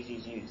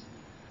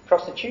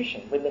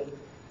 Prostitution. Women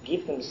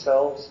give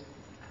themselves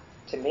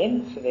to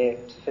men for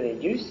their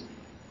use,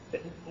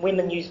 but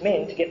women use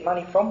men to get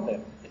money from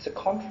them. It's a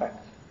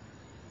contract.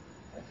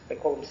 They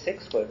call them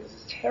sex workers.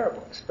 It's a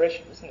terrible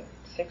expression, isn't it?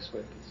 Sex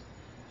workers.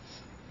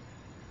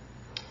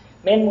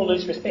 Men will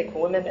lose respect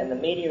for women, and the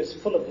media is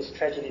full of this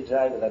tragedy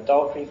today with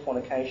adultery,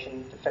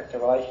 fornication, de facto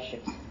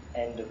relationships,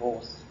 and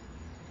divorce.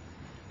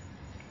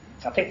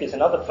 I think there's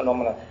another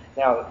phenomenon.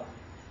 Now,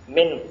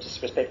 men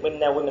disrespect women.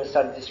 Now women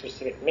start to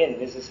disrespect men.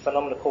 There's this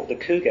phenomenon called the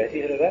cougar. Have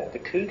you heard of that? The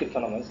cougar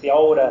phenomenon. It's the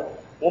older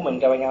woman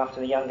going after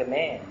the younger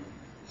man.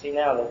 See,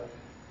 now the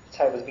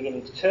table's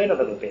beginning to turn a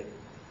little bit.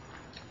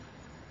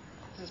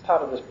 This is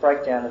part of this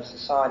breakdown of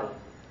society.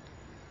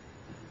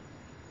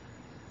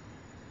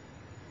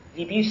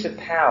 The abuse of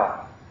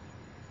power.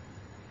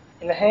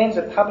 In the hands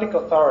of public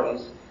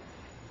authorities,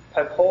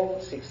 Pope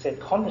Paul VI said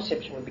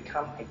contraception would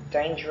become a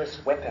dangerous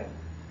weapon.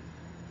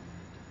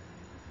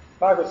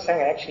 Margaret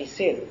Sanger actually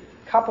said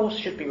couples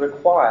should be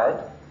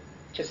required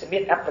to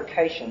submit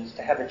applications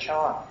to have a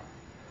child.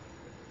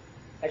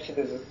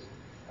 Actually,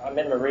 I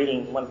remember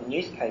reading one of the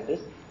newspapers,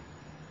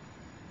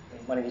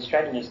 one of the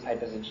Australian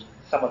newspapers,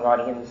 someone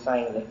writing in and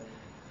saying that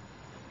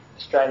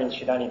Australians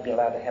should only be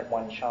allowed to have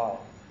one child,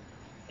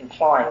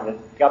 implying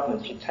that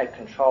governments should take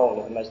control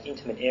of the most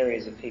intimate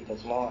areas of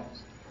people's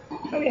lives.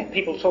 And we have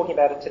people talking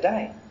about it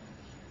today.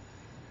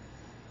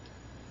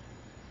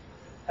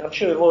 And I'm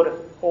sure we've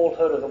all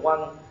heard of the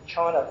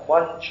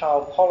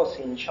one-child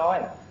policy in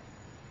China.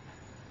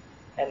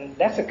 And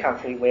that's a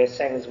country where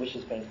Sanger's wish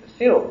has been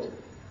fulfilled.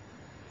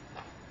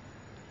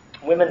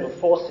 Women were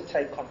forced to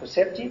take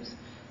contraceptives,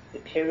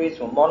 their periods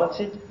were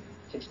monitored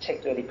to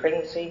detect early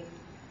pregnancy,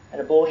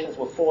 and abortions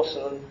were forced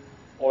on them,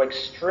 or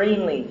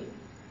extremely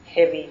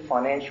heavy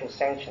financial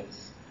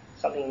sanctions,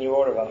 something in the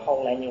order of a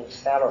whole annual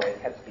salary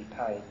had to be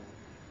paid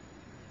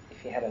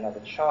if you had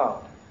another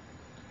child.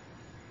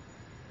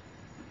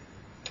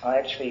 I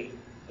actually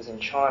was in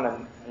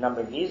China a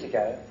number of years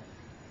ago,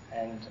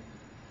 and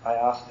I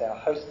asked our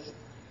hosts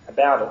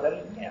about it,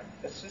 and yeah,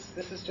 this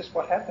is just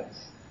what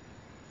happens.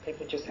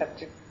 People just have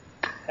to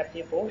have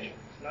the abortion.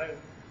 There's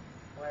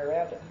no way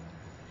around it.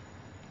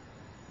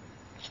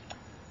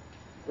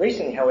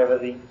 Recently, however,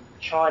 the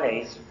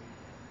Chinese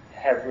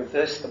have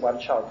reversed the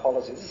one-child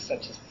policy. This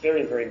is just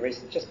very, very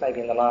recent, just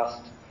maybe in the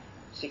last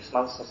 6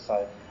 months or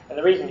so. And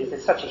the reason is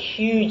there's such a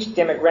huge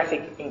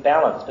demographic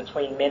imbalance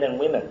between men and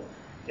women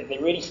that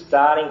they're really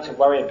starting to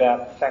worry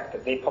about the fact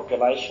that their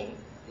population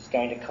is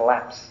going to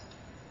collapse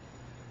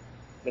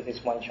with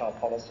this one-child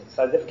policy.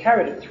 So they've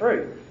carried it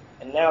through,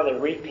 and now they're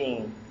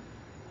reaping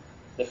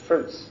the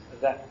fruits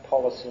of that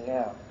policy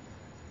now.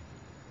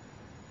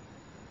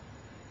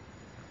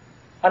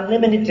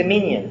 Unlimited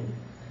dominion.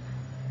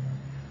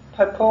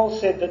 Pope Paul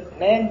said that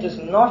man does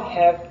not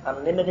have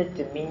unlimited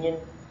dominion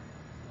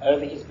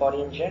over his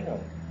body in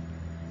general.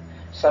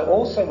 So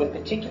also with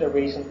particular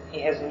reason, he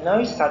has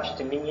no such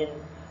dominion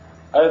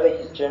over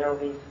his general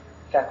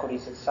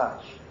faculties as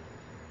such.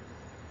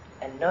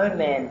 And no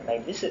man may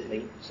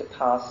licitly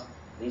surpass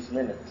these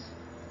limits.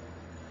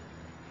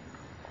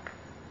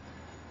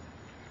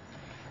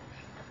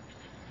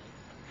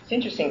 It's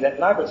interesting that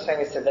Margaret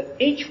Sanger said that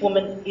each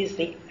woman is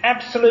the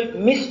absolute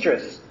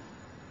mistress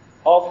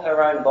of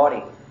her own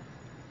body.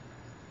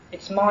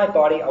 It's my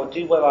body, I'll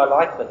do what I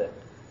like with it.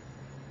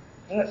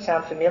 Doesn't that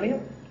sound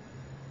familiar?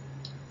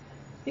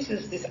 This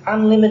is this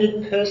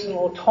unlimited personal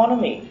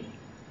autonomy.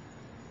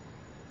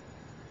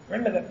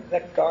 Remember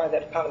that guy,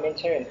 that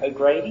parliamentarian,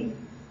 O'Grady,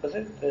 was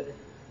it?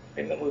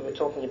 Remember we were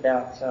talking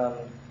about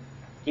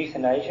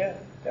euthanasia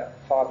about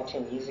 5 or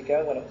 10 years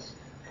ago when it was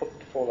put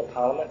before the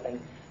Parliament,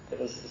 and there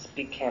was this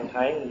big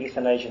campaign,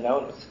 Euthanasia No,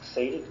 and it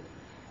succeeded.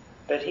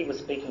 But he was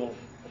speaking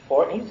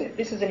for it, and he said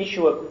this is an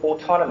issue of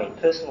autonomy,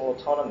 personal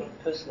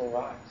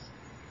rights.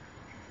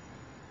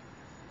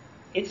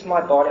 It's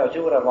my body, I'll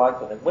do what I like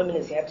with it. Women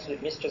is the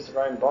absolute mistress of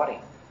her own body.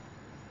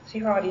 See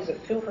how ideas are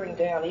filtering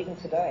down even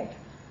today.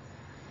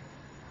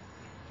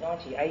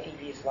 90,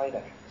 80 years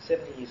later,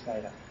 70 years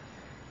later.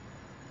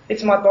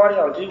 It's my body,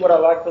 I'll do what I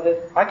like with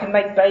it. I can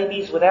make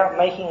babies without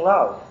making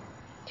love.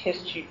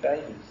 Test tube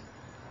babies.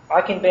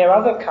 I can bear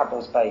other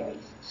couples'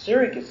 babies.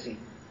 Surrogacy.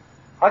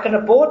 I can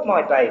abort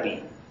my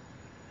baby.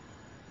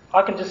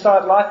 I can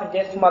decide life and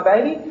death for my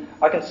baby.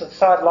 I can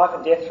decide life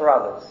and death for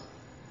others.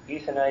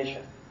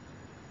 Euthanasia.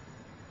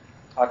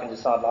 I can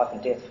decide life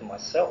and death for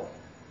myself.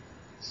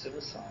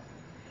 Suicide.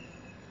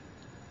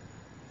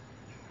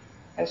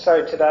 And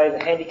so today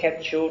the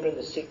handicapped children,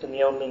 the sick and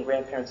the elderly and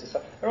grandparents and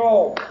so are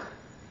all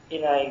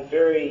in a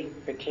very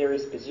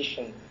precarious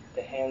position in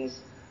the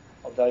hands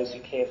of those who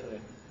care for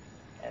them.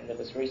 And there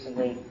was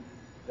recently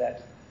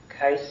that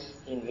case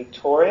in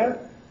Victoria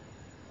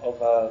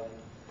of a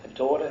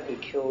daughter who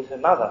killed her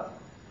mother,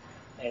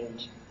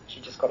 and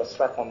she just got a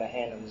slap on the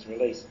hand and was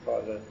released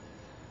by the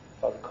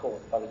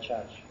court, by the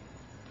judge.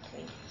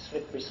 See,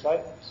 slippery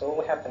slope. It's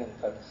all happening,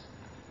 folks.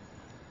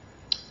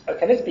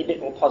 Okay, let's be a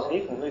bit more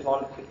positive and move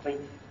on quickly.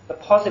 The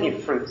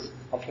positive fruits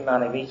of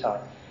Humanae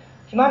Vitae.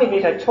 Humanae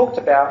Vitae talked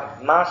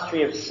about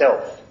mastery of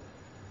self,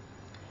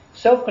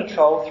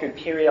 self-control through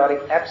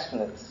periodic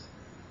abstinence,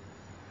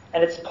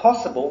 and it's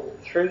possible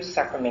through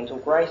sacramental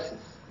graces.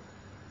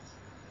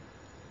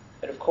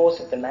 But of course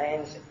it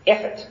demands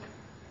effort.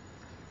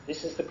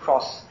 This is the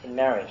cross in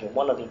marriage, or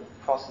one of the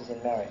crosses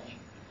in marriage.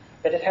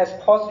 But it has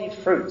positive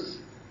fruits.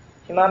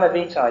 Humanae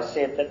Vitae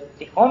said that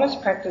the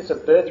honest practice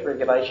of birth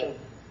regulation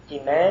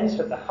demands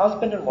that the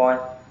husband and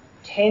wife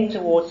tend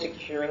towards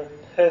securing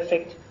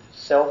perfect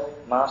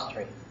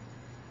self-mastery,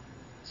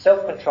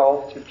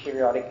 self-control through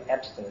periodic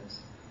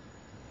abstinence.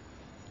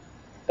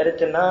 But it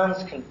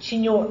demands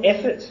continual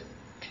effort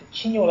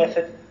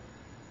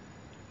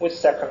with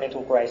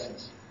sacramental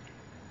graces.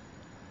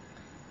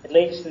 It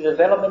leads to the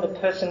development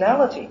of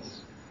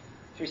personalities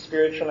through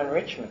spiritual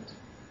enrichment,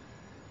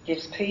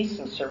 gives peace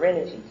and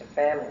serenity to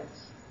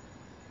families,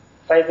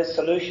 favours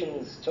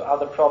solutions to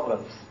other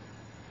problems,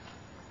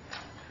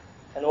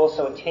 and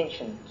also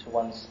attention to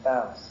one's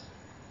spouse.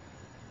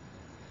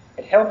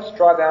 It helps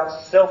drive out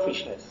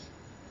selfishness,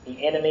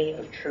 the enemy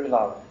of true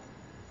love,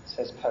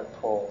 says Pope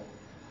Paul.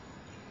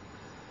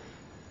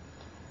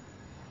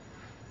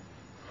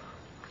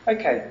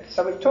 Okay,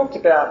 so we've talked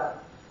about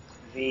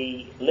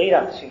the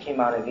lead-up to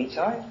Humanae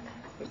Vitae.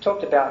 We've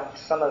talked about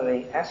some of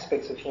the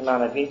aspects of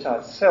Humanae Vitae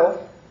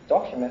itself,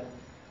 document.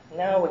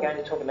 Now we're going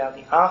to talk about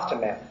the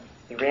aftermath,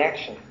 the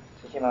reaction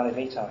to Humanae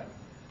Vitae.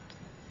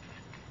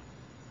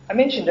 I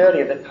mentioned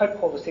earlier that Pope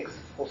Paul VI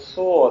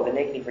foresaw the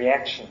negative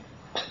reaction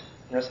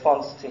in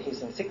response to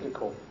his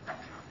encyclical,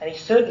 and he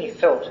certainly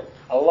felt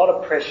a lot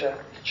of pressure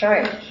to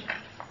change.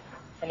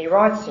 And he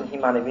writes in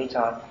Humanae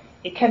Vitae,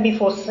 "It can be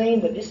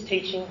foreseen that this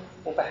teaching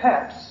will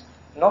perhaps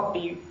not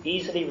be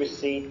easily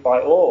received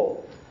by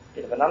all."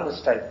 Bit of an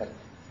understatement.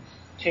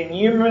 Too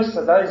numerous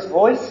are those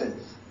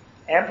voices,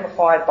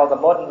 amplified by the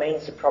modern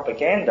means of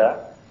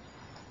propaganda,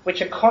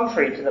 which are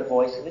contrary to the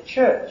voice of the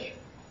Church.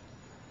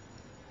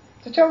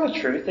 To tell the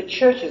truth, the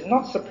Church is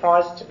not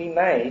surprised to be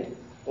made,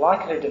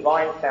 like her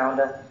divine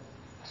founder,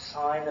 a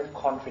sign of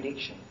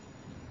contradiction.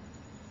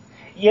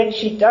 Yet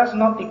she does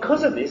not,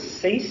 because of this,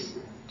 cease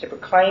to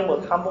proclaim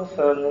with humble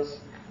firmness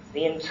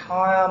the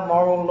entire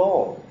moral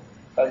law,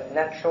 both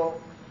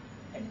natural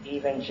and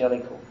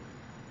evangelical.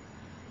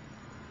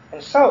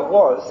 And so it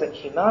was that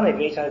Humanae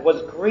Vitae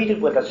was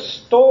greeted with a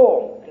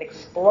storm, an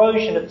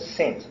explosion of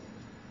dissent,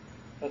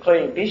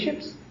 including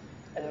bishops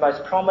and the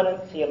most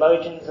prominent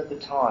theologians of the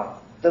time.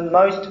 The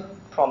most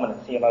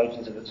prominent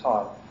theologians of the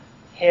time.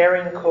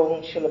 Herring,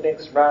 Kuhn,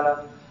 Schillebeeckx,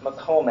 Rana,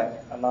 McCormack,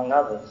 among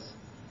others.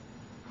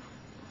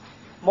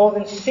 More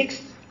than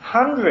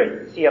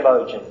 600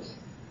 theologians.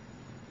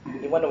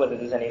 You wonder whether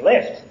there's any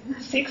left.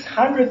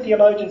 600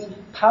 theologians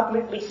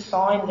publicly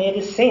signed their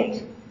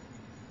dissent.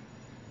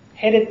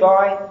 Headed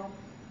by,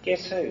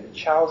 guess who?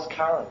 Charles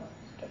Curran.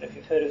 Don't know if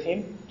you've heard of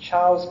him.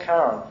 Charles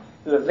Curran,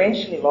 who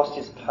eventually lost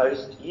his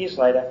post years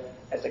later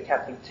as a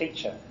Catholic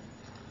teacher,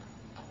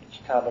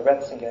 which Cardinal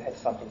Ratzinger had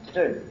something to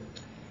do.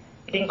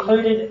 It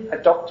included a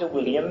Dr.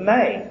 William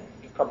May.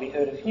 You've probably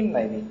heard of him,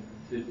 maybe.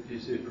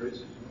 Is he a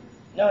priest?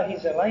 No,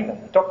 he's a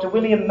layman. Dr.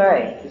 William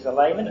May is a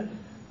layman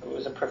who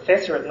was a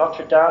professor at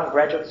Notre Dame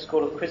Graduate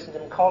School of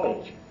Christendom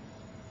College.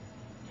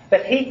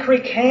 But he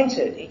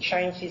recanted, he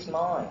changed his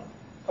mind.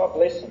 God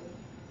bless him.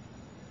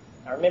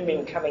 I remember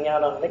him coming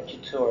out on a lecture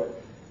tour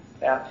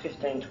about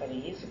 15, 20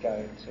 years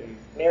ago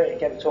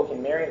gave a talk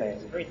in Maryland.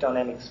 He's a very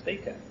dynamic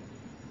speaker.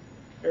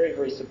 Very,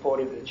 very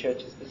supportive of the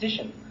Church's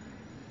position.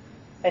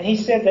 And he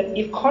said that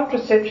if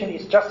contraception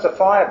is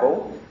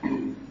justifiable,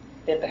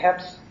 then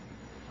perhaps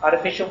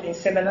artificial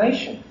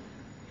insemination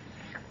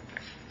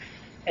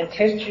and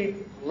test tube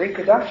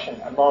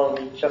reproduction are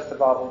morally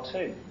justifiable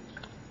too.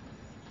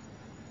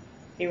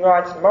 He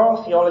writes,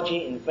 moral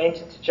theology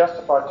invented to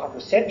justify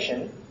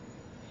contraception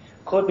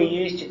could be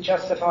used to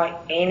justify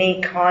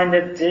any kind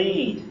of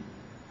deed.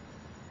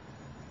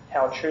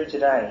 How true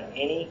today.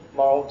 Any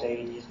moral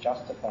deed is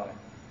justified.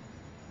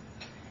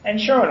 And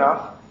sure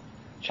enough,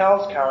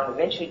 Charles Curran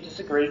eventually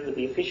disagreed with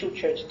the official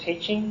church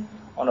teaching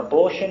on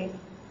abortion,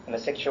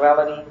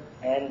 homosexuality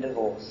and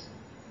divorce.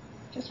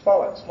 Just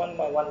follows, one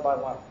by one by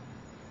one.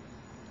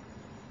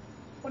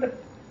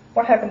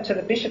 What happened to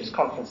the bishops'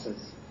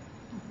 conferences?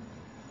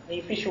 The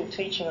official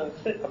teaching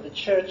of the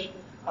church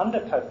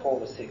under Pope Paul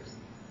VI.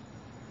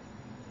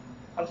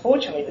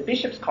 Unfortunately, the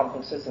bishops'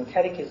 conferences and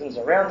catechisms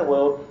around the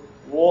world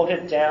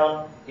watered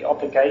down the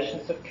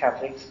obligations of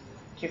Catholics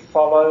to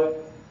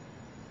follow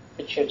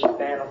the Church's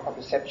ban on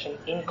contraception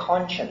in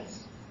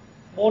conscience.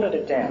 Watered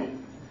it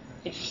down.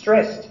 They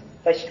stressed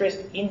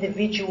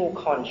individual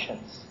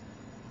conscience.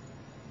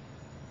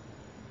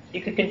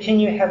 You could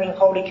continue having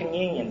Holy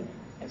Communion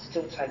and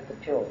still take the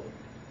pill.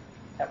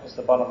 That was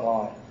the bottom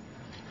line.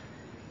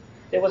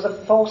 There was a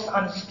false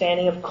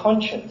understanding of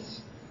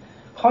conscience.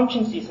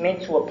 Conscience is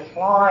meant to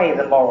apply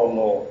the moral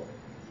law,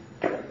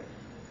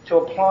 to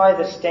apply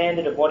the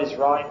standard of what is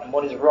right and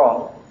what is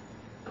wrong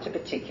to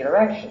particular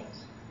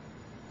actions.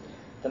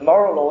 The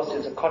moral law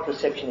says that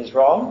contraception is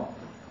wrong.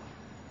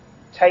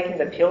 Taking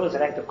the pill is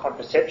an act of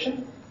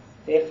contraception,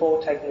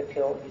 therefore taking the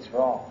pill is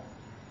wrong.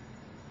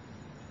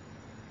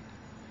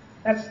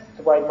 That's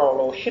the way moral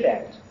law should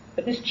act.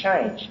 But this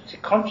change to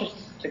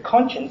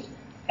conscience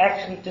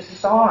actually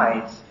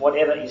decides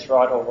whatever is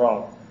right or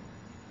wrong.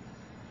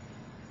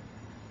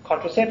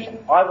 Contraception.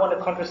 I want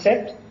to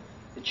contracept.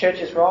 The Church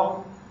is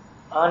wrong.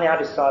 I now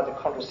decide that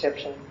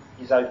contraception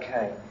is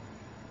okay.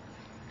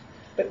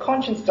 But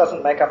conscience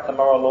doesn't make up the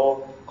moral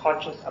law.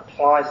 Conscience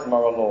applies the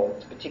moral law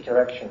to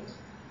particular actions.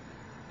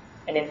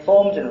 An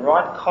informed and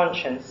right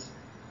conscience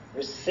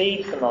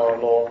receives the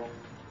moral law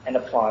and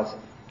applies it.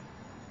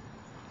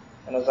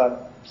 And as I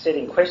said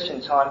in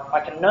question time, I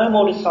can no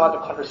more decide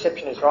that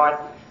contraception is right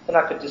than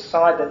I could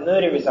decide that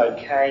murder is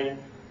okay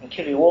and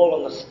kill you all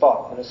on the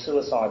spot with a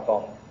suicide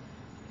bomb.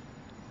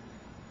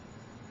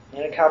 You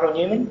know Cardinal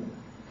Newman?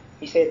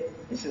 He said,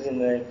 this is in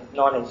the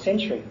 19th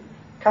century,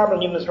 Cardinal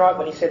Newman was right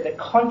when he said that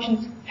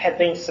conscience had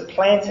been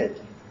supplanted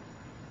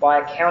by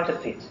a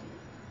counterfeit.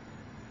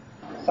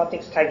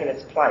 Something's taken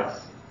its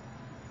place.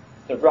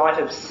 The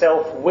right of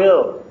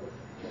self-will.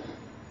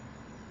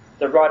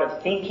 The right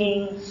of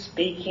thinking,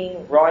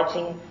 speaking,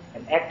 writing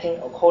and acting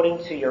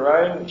according to your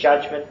own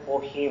judgment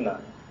or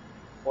humour,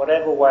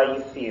 whatever way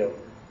you feel.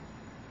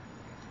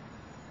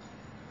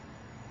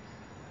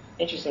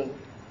 Interesting,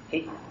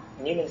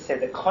 Newman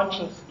said that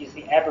conscience is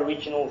the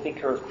aboriginal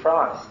vicar of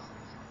Christ.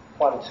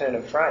 Quite a turn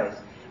of phrase.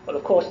 Well,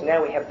 of course,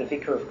 now we have the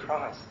vicar of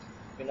Christ.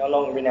 We're no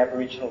longer in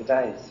Aboriginal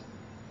days.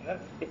 You know,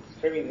 it's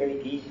very,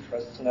 very easy for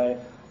us to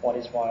know what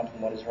is right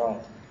and what is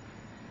wrong.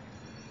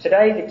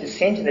 Today, the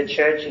dissent in the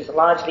Church is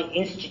largely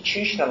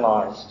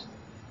institutionalised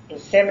in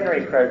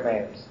seminary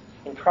programs,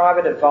 in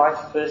private advice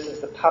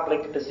versus the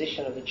public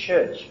position of the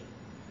Church,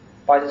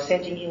 by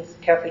dissenting in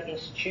Catholic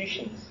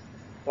institutions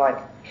like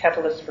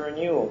Catalyst for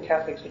Renewal,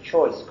 Catholics for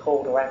Choice,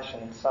 Call to Action,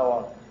 and so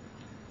on.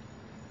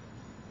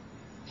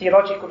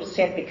 Theological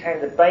dissent became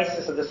the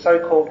basis of the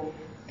so-called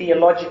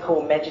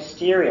theological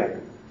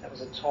magisterium. That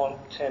was a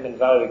term in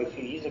vogue a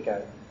few years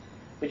ago,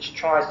 which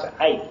tries to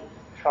ape,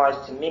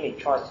 tries to mimic,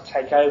 tries to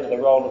take over the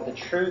role of the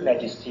true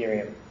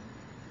magisterium,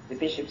 the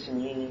bishops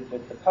in union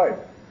with the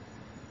Pope.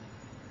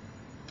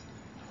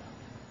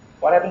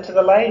 What happened to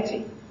the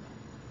laity?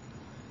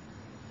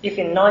 If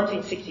in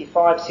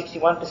 1965,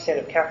 61%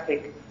 of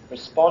Catholic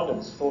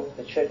respondents thought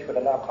the Church would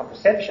allow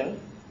contraception,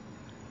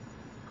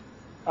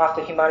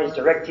 after Humanity's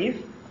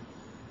directive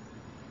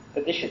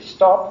that this should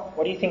stop,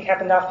 what do you think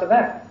happened after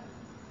that?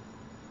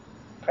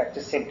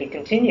 Practice simply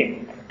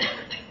continued.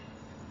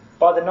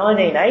 By the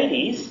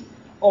 1980s,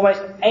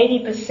 almost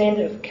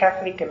 80% of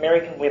Catholic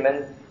American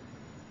women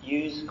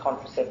use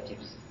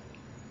contraceptives.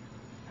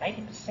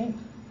 80%.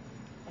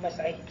 Almost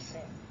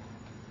 80%.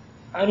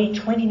 Only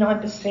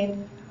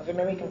 29% of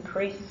American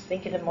priests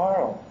think it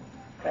immoral.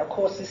 Now, of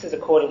course, this is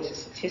according to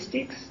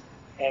statistics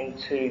and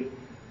to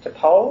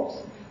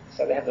polls,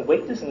 so they have the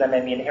weakness and they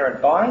may be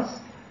inherent bias,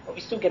 but we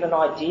still get an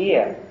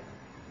idea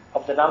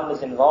of the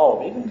numbers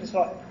involved. Even if it's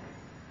not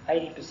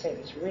 80%,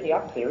 it's really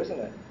up there, isn't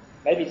it?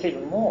 Maybe it's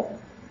even more.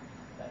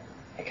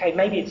 Okay,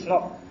 maybe it's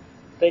not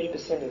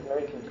 30% of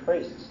American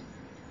priests,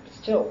 but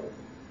still,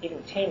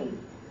 even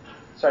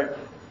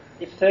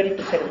if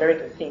 30% of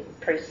American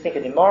priests think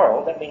it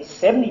immoral, that means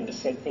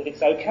 70% think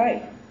it's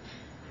okay.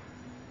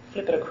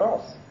 Flip it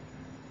across.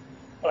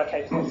 Well,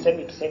 okay, it's not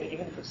 70%, but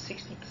even if it's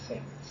 60%,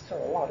 it's still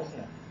a lot, isn't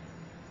it?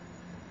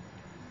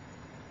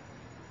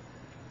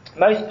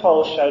 Most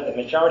polls show the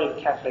majority of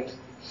Catholics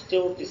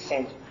still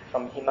dissent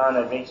from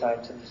Humanae Vitae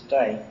to this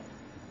day.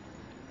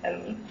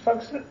 And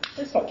folks,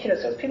 let's not kid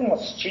ourselves. People are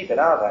not stupid,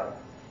 are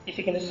they? If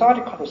you can decide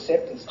to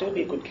contracept and still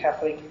be a good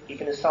Catholic, you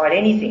can decide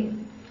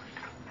anything.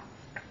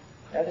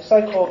 Now, the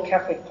so-called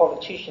Catholic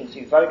politicians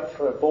who vote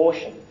for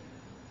abortion,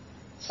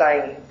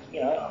 saying,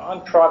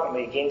 I'm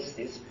privately against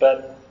this,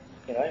 but,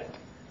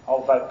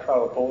 I'll vote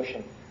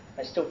pro-abortion,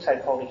 they still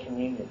take Holy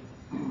Communion.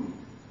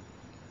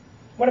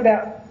 What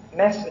about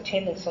mass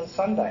attendance on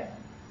Sunday?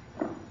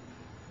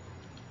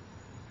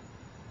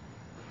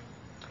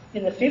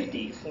 In the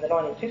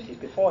 1950s,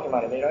 before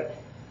Humanae Vitae,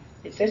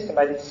 it's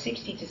estimated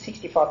 60 to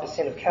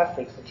 65% of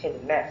Catholics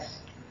attended Mass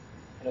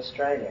in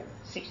Australia.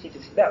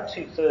 About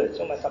 2/3,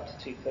 almost up to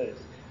 2/3.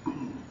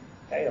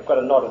 Okay, I've got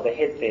a nod of the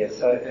head there,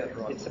 so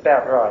it's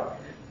about right.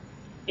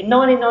 In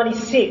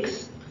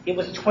 1996, it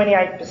was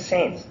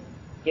 28%,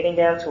 getting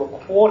down to a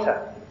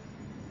quarter.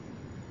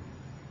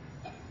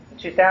 In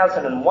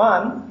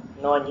 2001,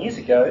 9 years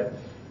ago,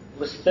 it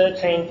was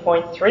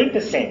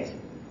 13.3%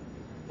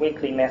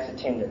 weekly mass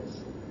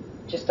attendance,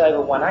 just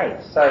over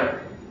 1/8. So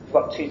we've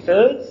got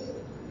 2/3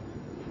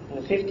 in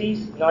the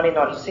 50s,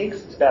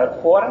 1996, it's about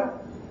a quarter.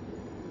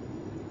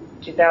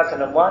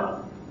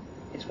 2001,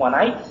 it's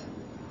 1/8.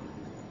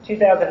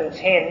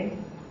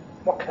 2010,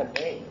 what can it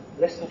be?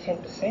 Less than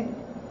 10%?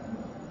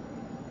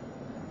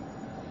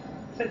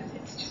 So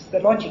it's just, the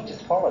logic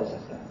just follows,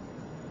 isn't it?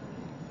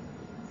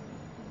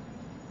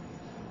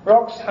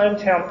 Rock's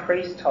hometown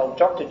priest told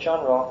Dr.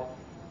 John Rock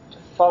to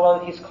follow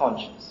his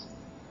conscience.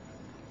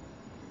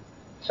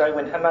 So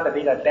when Humana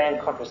Vitae banned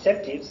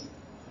contraceptives,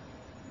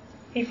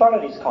 he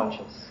followed his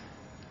conscience.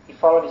 He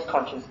followed his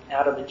conscience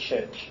out of the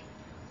church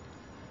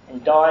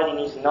and died in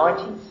his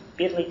 90s,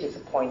 bitterly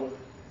disappointed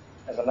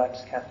as a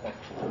lapsed Catholic.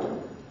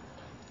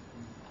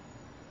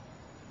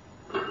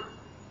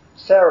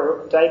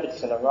 Sarah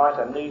Davidson, a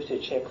writer, moved her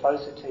chair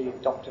closer to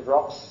Dr.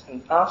 Rock's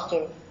and asked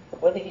him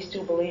whether he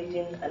still believed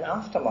in an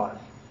afterlife.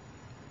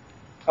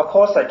 "Of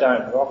course I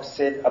don't," Rock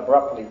said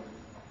abruptly.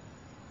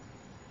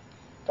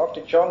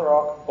 Dr. John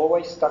Rock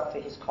always stuck to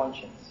his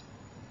conscience.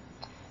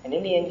 And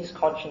in the end, his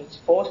conscience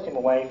forced him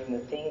away from the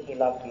thing he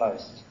loved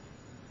most,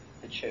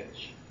 the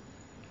church.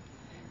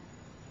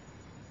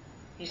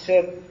 He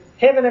said,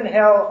 "Heaven and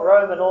hell,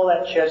 Rome and all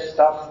that church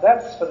stuff,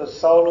 that's for the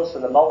soulless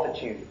and the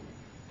multitude,"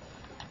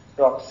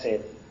 Rock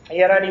said. He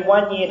had only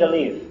 1 year to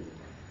live.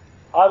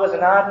 "I was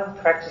an ardent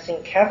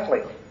practicing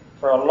Catholic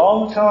for a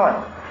long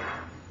time,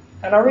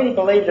 and I really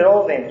believed it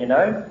all then, you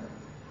know."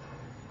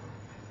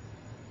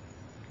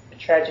 The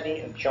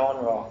tragedy of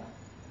John Rock.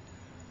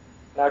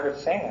 Margaret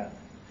Sanger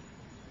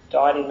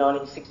died in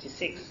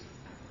 1966.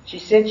 She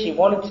said she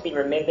wanted to be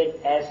remembered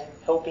as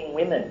helping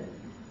women.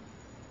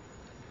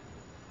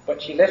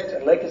 But she left a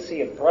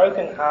legacy of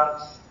broken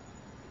hearts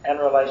and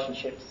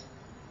relationships,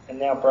 and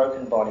now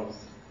broken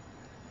bodies.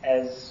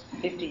 As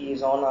 50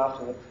 years on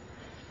after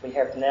we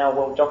have now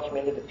well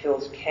documented the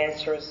pill's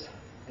cancerous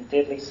and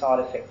deadly side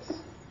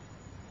effects,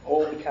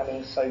 all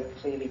becoming so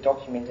clearly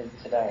documented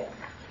today.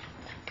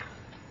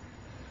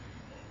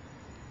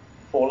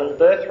 Fallen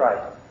birth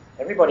rate.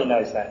 Everybody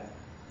knows that.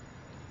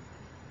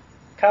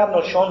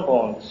 Cardinal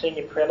Schönborn, the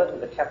senior prelate of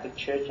the Catholic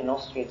Church in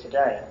Austria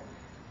today,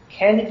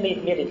 candidly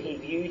admitted he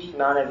viewed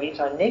Humana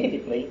Vitae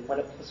negatively when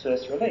it was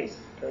first released.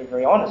 Very,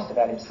 very honest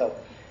about himself.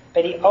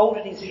 But he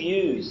altered his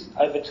views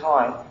over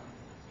time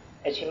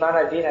as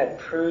Humana Vitae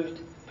proved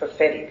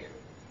prophetic.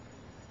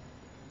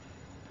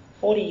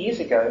 40 years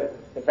ago,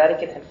 the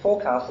Vatican had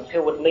forecast the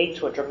pill would lead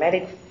to a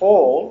dramatic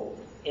fall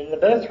in the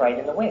birth rate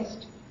in the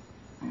West.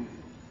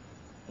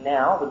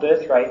 Now, the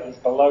birth rate is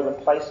below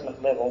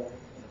replacement level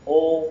in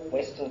all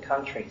Western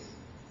countries.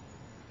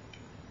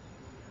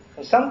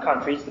 In some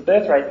countries, the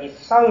birth rate is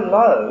so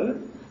low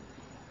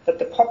that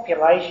the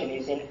population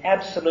is in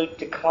absolute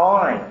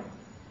decline.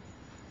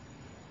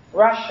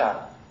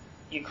 Russia,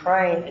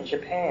 Ukraine and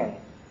Japan.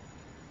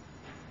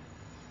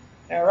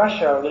 Now,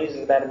 Russia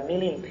loses about 1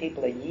 million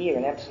people a year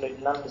in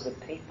absolute numbers of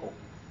people.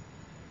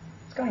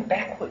 It's going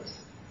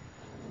backwards.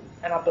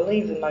 And I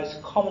believe the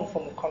most common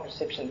form of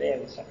contraception there,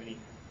 it's not really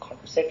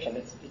contraception,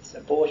 it's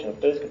abortion, or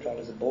birth control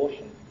is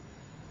abortion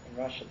in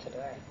Russia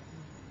today.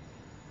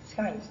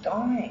 It's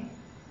dying.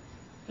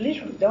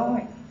 Literally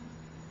dying.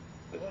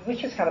 We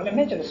just can't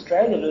imagine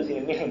Australia losing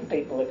 1 million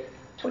people.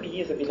 20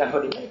 years have been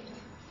nobody left.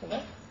 You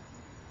know?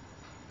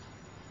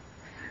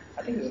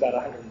 I think there's about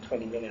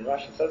 120 million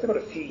Russians, so they've got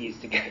a few years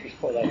to go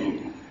before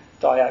they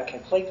die out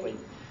completely.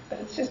 But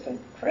it's just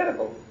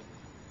incredible.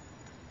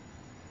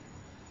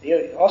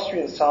 The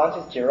Austrian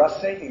scientist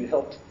Gerassi, who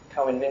helped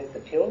invent the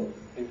pill,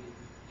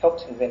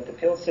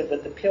 said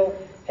that the pill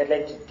had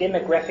led to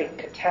demographic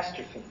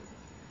catastrophe.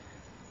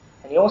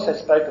 And he also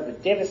spoke of the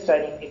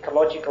devastating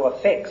ecological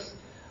effects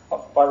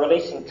by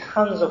releasing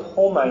tons of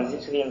hormones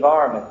into the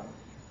environment.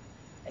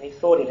 And he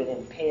thought it had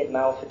impaired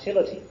male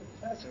fertility.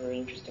 That's a very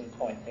interesting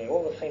point there.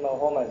 All the female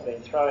hormones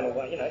being thrown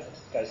away,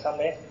 just go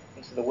somewhere,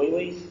 into the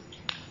wee-wees,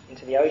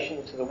 into the ocean,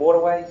 into the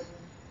waterways,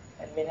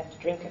 and men have to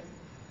drink it.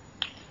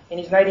 In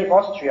his native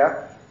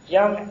Austria,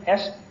 young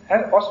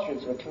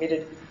Austrians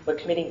were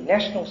committing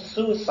national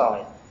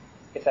suicide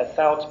if they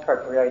failed to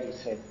procreate, he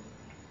said.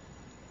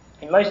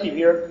 In most of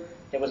Europe,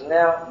 there was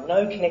now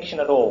no connection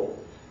at all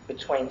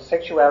between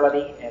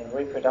sexuality and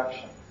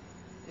reproduction.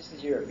 This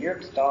is Europe.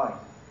 Europe's dying.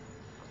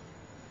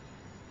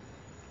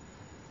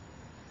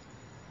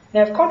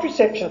 Now, if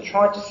contraception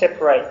tried to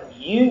separate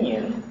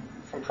union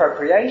from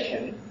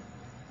procreation,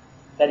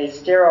 that is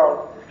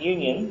sterile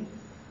union,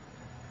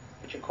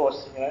 which of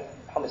course,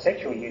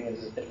 homosexual union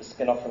is a bit of a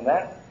spin-off from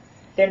that,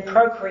 then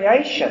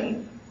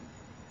procreation,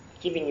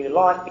 giving you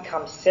life,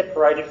 becomes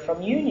separated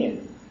from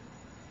union.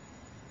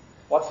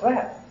 What's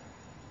that?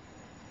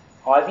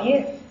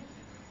 IVF,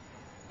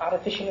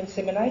 artificial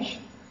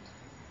insemination.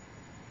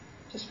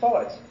 Just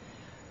follows.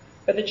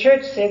 But the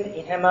Church said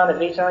in Humana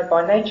Vitae,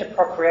 by nature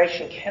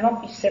procreation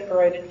cannot be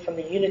separated from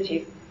the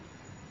unitive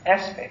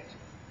aspect.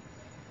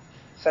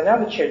 So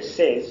now the Church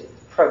says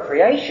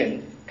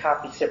procreation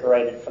can't be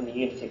separated from the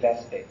unitive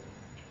aspect.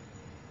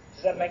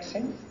 Does that make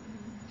sense?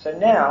 So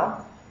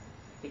now,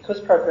 because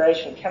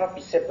procreation cannot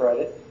be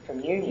separated from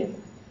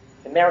union,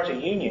 the marital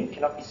union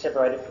cannot be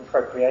separated from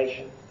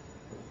procreation.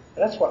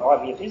 And that's what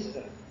IVF is,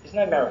 isn't it? There's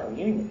no marital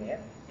union there.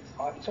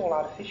 It's all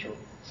artificial.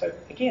 So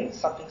again,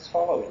 something's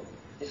following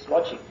this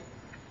logic.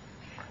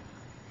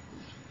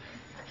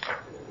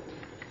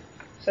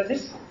 So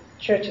this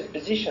church's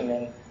position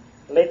then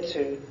led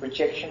to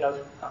rejection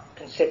of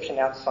conception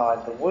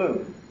outside the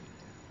womb.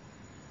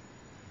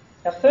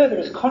 Now further,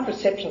 as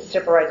contraception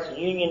separates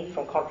union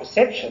from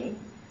contraception,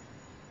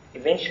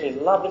 eventually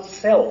love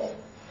itself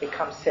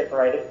becomes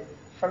separated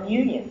from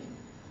union.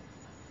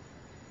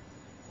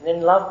 And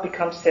then love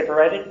becomes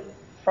separated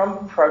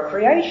from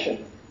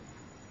procreation.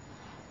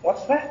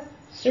 What's that?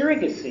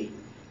 Surrogacy,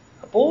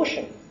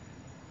 abortion,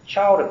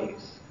 child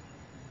abuse.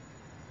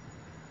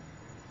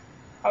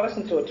 I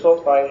listened to a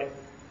talk by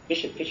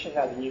Bishop Fisher,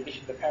 the new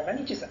Bishop of Parramatta.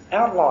 He just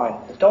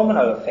outlined the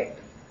domino effect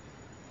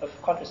of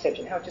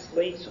contraception, how it just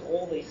leads to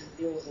all these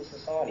ills in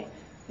society.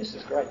 This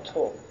is great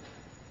talk.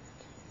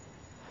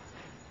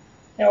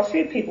 Now, a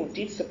few people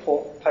did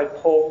support Pope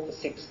Paul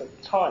VI at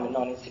the time in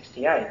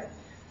 1968,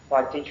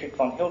 like Dietrich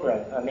von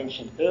Hildebrand, I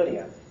mentioned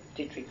earlier.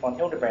 Dietrich von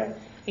Hildebrand.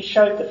 He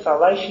showed the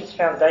fallacious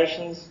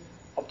foundations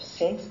of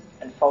dissent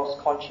and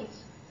false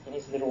conscience in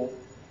his little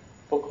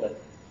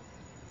booklet.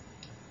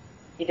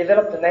 He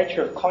developed the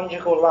nature of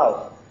conjugal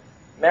love,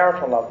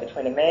 marital love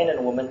between a man and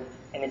a woman,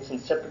 and its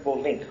inseparable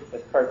link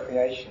with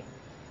procreation.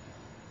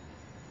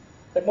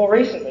 But more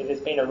recently, there's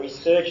been a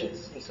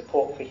resurgence in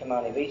support for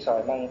Humanae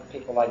Vitae among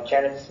people like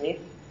Janet Smith,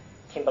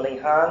 Kimberly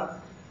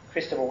Hahn,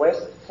 Christopher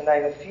West, to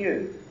name a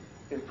few,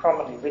 who've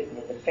prominently written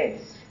in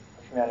defence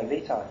of Humanae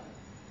Vitae.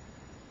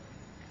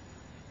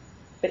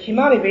 But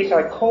Humanae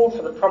Vitae called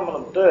for the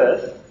problem of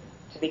birth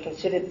to be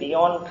considered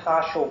beyond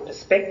partial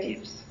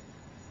perspectives,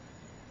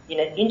 in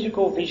an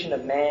integral vision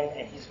of man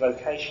and his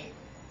vocation.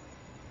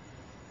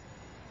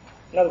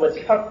 In other words,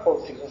 Pope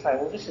Paul VI was saying,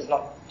 well, this is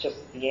not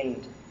just the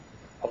end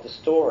of the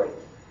story.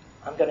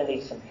 I'm going to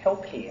need some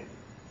help here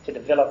to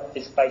develop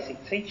this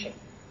basic teaching.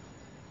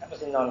 That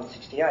was in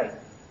 1968.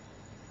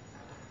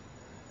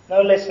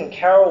 No less than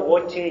Karol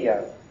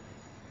Wojtyla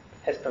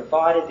has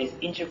provided this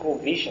integral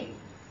vision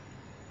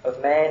of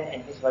man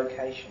and his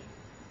vocation.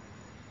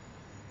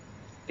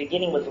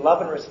 Beginning with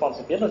love and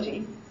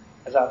responsibility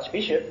as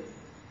Archbishop,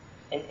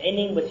 and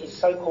ending with his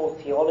so-called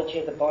theology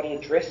of the body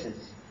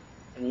addresses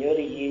in the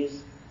early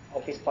years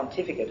of his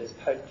pontificate as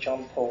Pope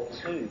John Paul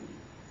II.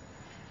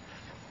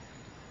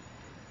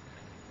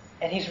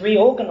 And he's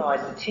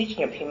reorganised the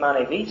teaching of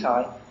Humanae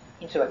Vitae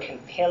into a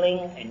compelling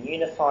and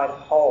unified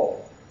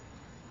whole.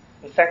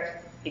 In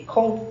fact, he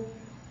called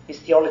his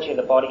theology of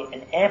the body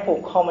an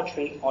ample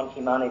commentary on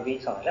Humanae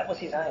Vitae. That was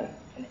his aim,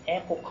 an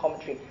ample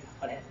commentary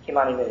on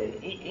Humanae Vitae.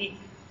 He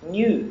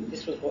knew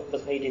this was what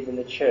was needed in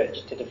the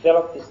church to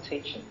develop this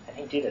teaching, and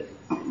he did it.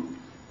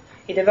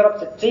 He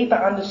developed a deeper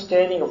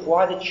understanding of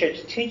why the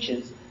church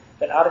teaches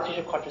that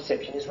artificial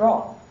contraception is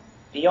wrong,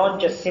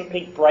 beyond just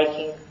simply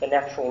breaking the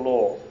natural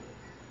law.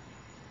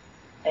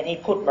 And he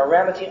put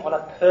morality on a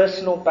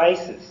personal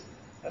basis.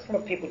 That's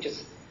what people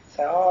just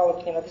say,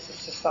 oh, this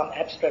is just some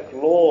abstract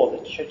law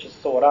that the church has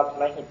thought up,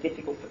 making it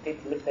difficult for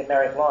people to live their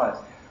married lives.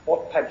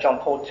 What Pope John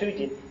Paul II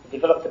did, he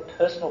developed the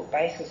personal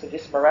basis of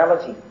this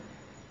morality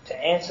to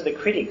answer the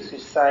critics who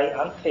say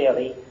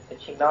unfairly that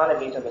Humanae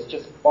Vitae was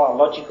just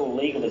biological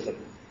legalism.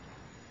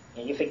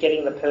 You're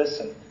forgetting the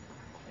person.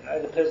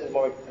 The person is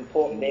more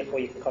important, therefore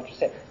you can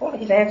contracept. Well,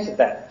 he's answered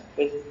that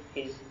with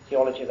his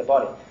theology of the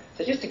body.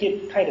 So just to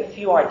paint a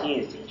few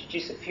ideas, to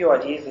introduce a few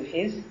ideas of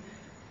his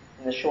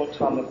in the short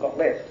time we've got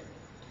left.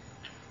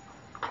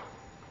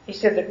 He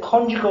said that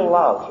conjugal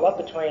love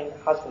between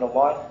husband and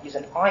wife, is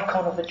an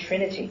icon of the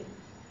Trinity.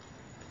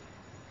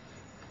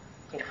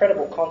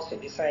 Incredible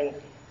concept. He's saying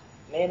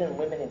men and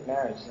women in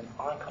marriage is an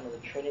icon of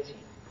the Trinity.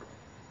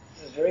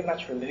 This is very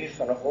much removed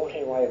from an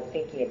ordinary way of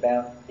thinking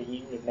about the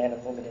union of man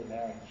and woman in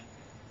marriage.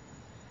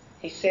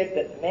 He said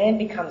that man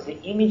becomes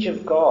the image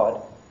of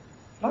God,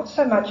 not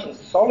so much in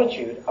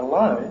solitude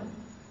alone,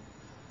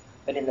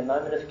 but in the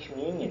moment of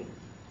communion.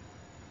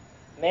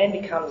 Man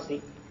becomes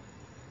the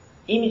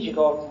image of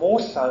God more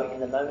so in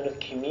the moment of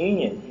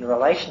communion, in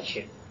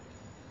relationship,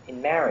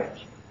 in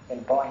marriage, than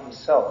by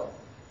himself.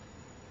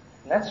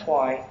 And that's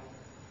why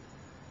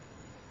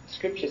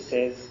Scripture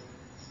says,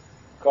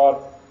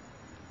 God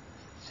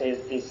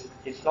says this,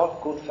 it's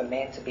not good for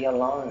man to be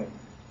alone.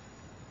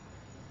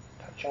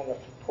 John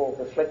Paul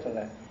reflects on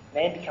that.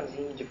 Man becomes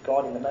the image of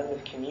God in the moment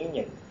of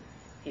communion.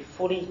 He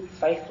fully,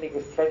 faithfully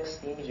reflects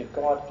the image of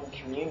God in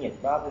communion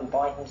rather than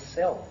by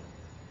himself.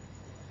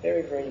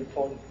 Very, very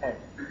important point.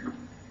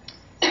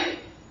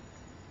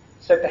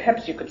 So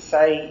perhaps you could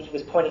say he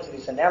was pointing to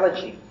this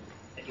analogy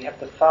that you have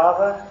the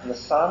Father and the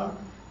Son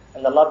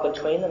and the love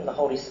between them, the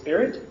Holy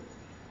Spirit.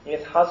 And you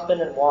have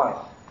husband and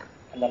wife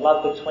and the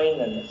love between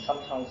them that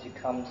sometimes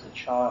becomes a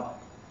child.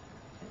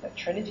 Is that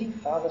Trinity?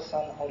 Father,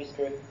 Son, Holy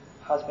Spirit,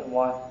 husband,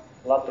 wife,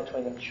 love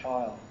between them,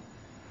 child.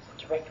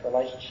 It's a direct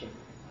relationship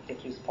I think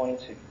he was pointing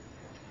to.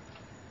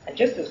 And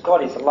just as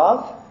God is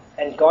love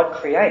and God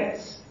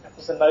creates a That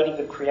was the motive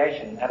of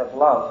creation, out of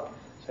love.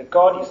 So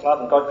God is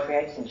love and God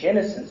creates in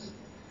Genesis.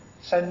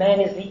 So man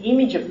is the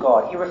image of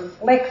God. He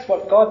reflects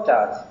what God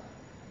does.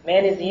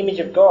 Man is the image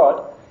of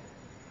God.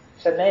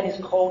 So man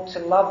is called to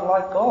love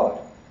like God.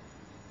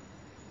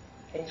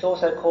 And he's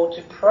also called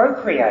to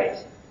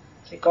procreate.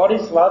 So God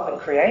is love and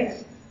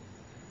creates.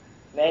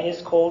 Man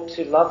is called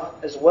to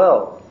love as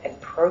well and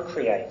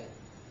procreate,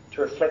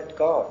 to reflect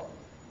God.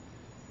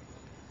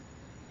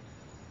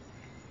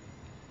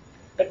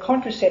 But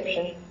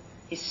contraception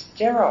is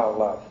sterile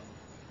love.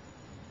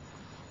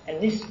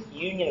 And this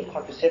union of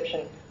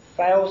contraception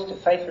fails to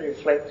faithfully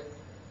reflect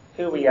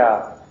who we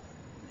are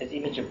as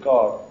image of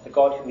God, the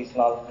God who is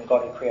love and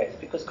God who creates.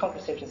 Because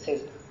contraception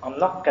says, I'm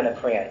not going to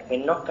create.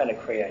 We're not going to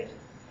create.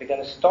 We're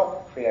going to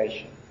stop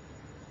creation.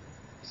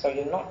 So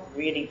you're not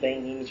really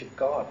being the image of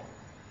God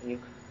when you're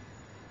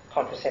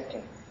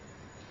contracepting.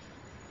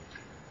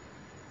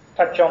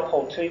 Pope John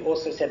Paul II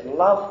also said,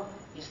 love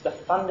is the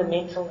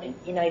fundamental and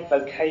innate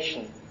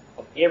vocation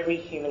of every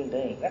human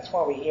being. That's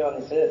why we're here on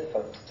this earth,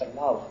 folks, to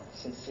love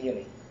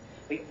sincerely.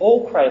 We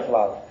all crave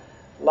love.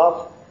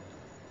 Love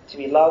to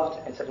be loved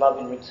and to love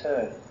in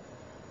return.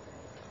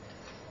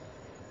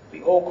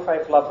 We all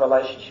crave love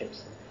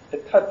relationships.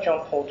 But Pope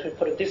John Paul II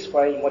put it this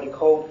way in what he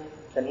called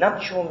the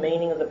nuptial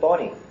meaning of the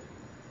body.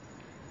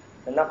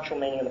 The nuptial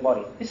meaning of the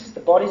body. This is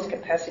the body's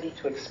capacity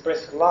to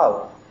express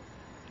love.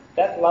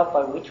 That love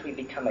by which we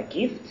become a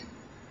gift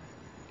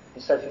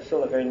and so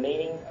fulfill the very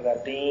meaning of our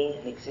being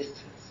and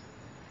existence.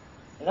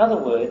 In other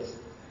words,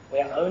 we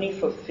are only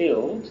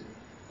fulfilled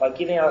by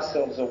giving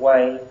ourselves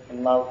away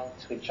in love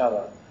to each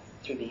other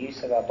through the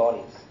use of our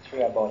bodies,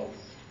 through our bodies.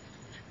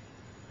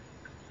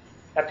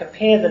 Now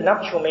compare the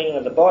nuptial meaning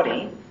of the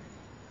body,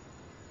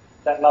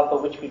 that love by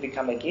which we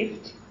become a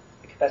gift,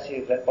 the capacity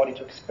of that body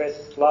to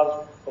express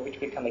love by which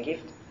we become a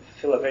gift,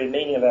 fulfill the very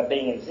meaning of our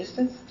being and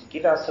existence, to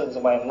give ourselves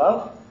away in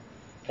love.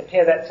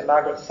 Compare that to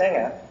Margaret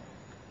Sanger.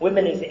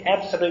 Woman is the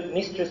absolute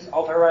mistress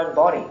of her own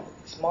body.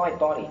 It's my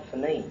body, for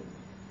me.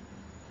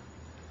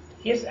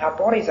 Yes, our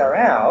bodies are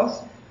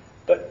ours,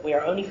 but we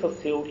are only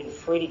fulfilled in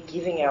freely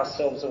giving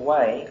ourselves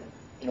away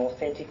in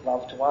authentic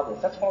love to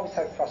others. That's why we're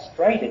so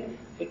frustrated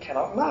we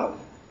cannot love.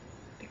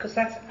 Because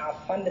that's our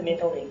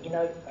fundamental and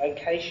innate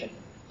vocation,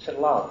 to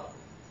love.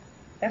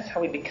 That's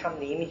how we become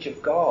the image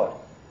of God,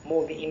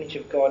 more the image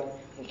of God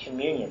in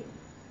communion.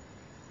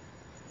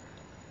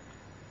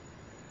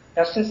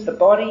 Now, since the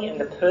body and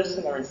the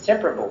person are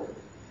inseparable,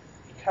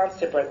 you can't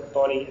separate the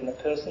body and the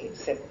person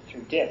except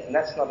through death, and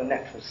that's not a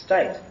natural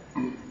state.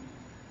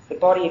 The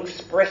body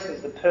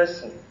expresses the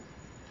person.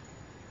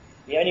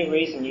 The only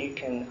reason you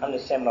can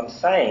understand what I'm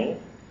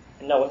saying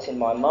and know what's in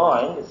my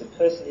mind as a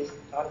person is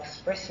I'm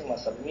expressing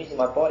myself. I'm using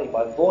my body,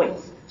 my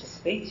voice to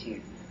speak to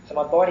you. So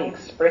my body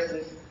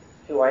expresses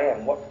who I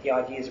am, what the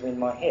ideas are in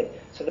my head.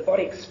 So the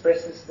body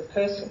expresses the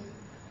person.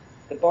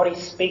 The body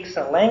speaks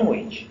a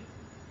language,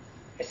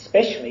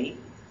 especially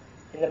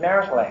in the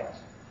marital act,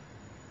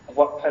 of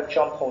what Pope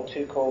John Paul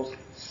II calls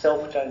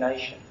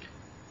self-donation.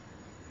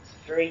 It's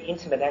a very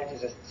intimate act,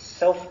 it's a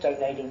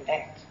self-donating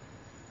act,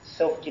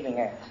 self-giving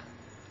act.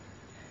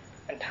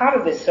 And part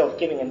of this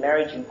self-giving in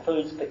marriage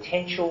includes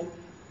potential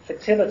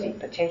fertility,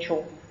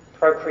 potential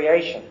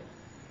procreation.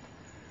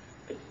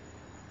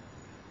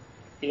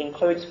 It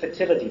includes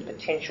fertility,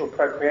 potential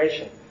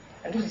procreation.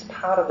 And this is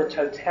part of the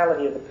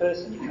totality of the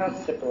person. You can't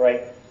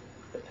separate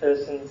the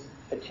person's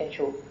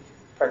potential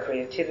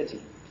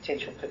procreativity,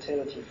 potential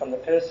fertility from the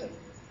person.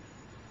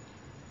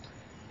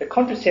 The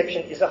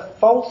contraception is a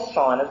false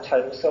sign of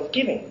total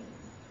self-giving.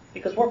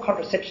 Because what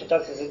contraception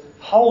does is it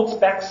holds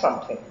back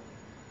something.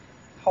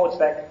 It holds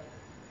back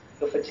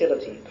your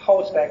fertility. It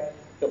holds back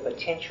your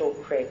potential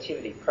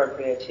creativity,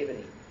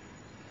 procreativity.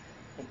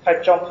 And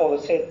Pope John Paul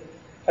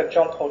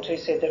II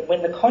said that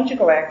when the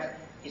conjugal act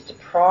is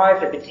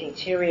deprived of its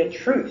interior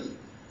truth,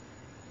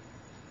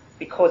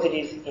 because it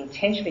is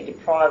intentionally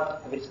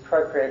deprived of its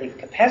procreative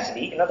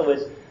capacity, in other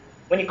words,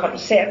 when you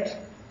contracept,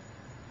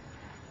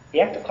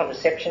 the act of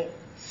contraception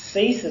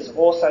ceases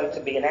also to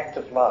be an act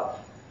of love.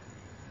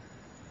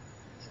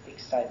 It's a big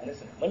statement,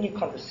 isn't it? When you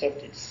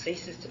contracept, it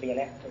ceases to be an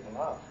act of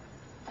love.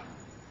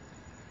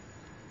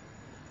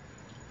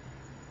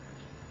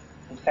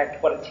 In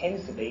fact, what it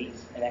tends to be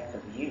is an act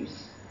of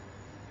use.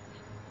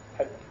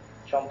 Pope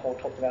John Paul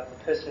talked about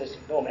the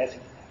personalistic norm as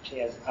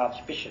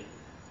Archbishop.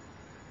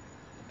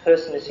 The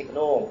personalistic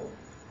norm.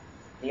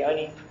 The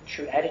only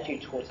true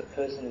attitude towards a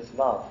person is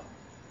love.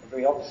 The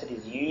very opposite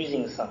is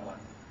using someone.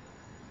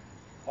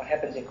 What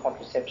happens in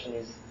contraception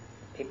is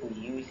people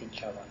use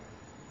each other.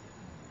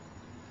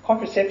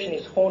 Contraception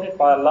is haunted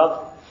by a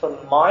love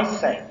for my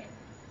sake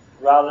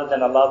rather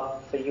than a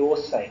love for your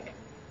sake,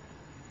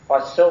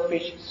 by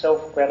selfish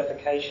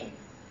self-gratification.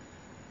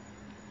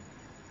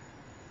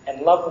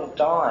 And love will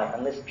die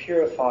unless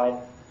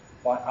purified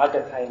by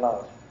agape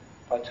love,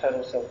 by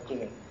total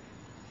self-giving.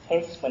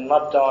 Hence, when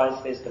love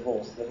dies, there's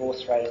divorce. The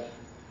divorce rate,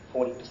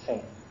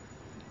 40%.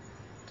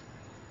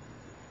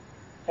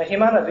 Now,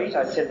 Humanae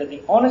Vitae said that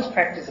the honest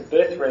practice of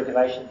birth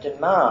regulation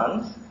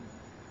demands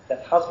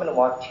that husband and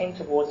wife tend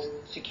towards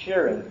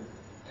securing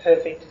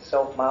perfect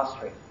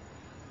self-mastery.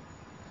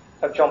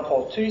 Pope John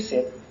Paul II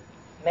said,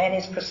 man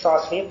is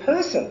precisely a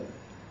person.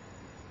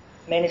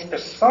 Man is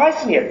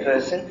precisely a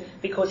person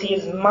because he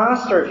is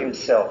master of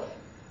himself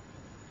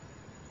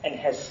and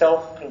has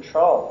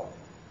self-control.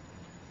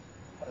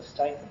 What a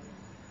statement.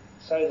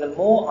 So the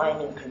more I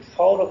am in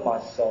control of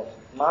myself,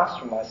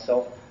 master of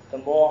myself, the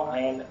more I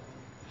am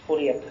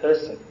fully a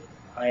person.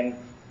 I am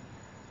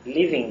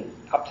living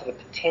up to the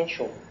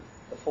potential,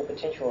 the full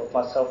potential of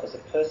myself as a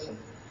person.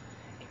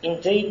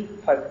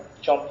 Indeed, Pope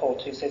John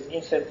Paul II says,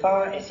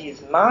 insofar as he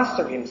is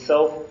master of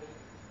himself,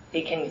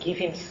 he can give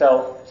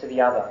himself to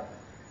the other.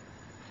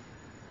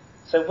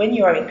 So when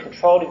you are in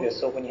control of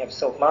yourself, when you have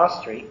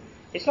self-mastery,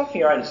 it's not for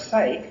your own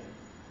sake,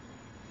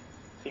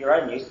 for your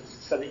own use, it's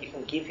so that you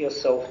can give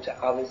yourself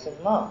to others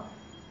in love.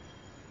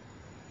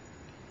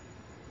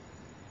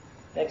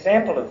 An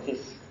example of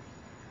this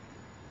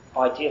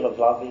ideal of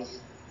love is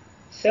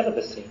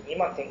celibacy. You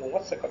might think, well,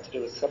 what's that got to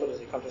do with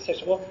celibacy,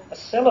 contraception? Well, a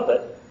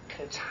celibate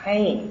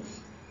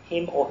contains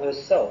him or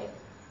herself,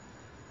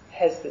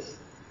 has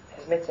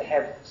meant to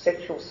have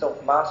sexual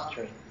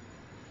self-mastery.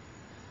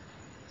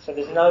 So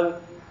there's no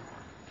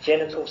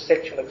genital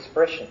sexual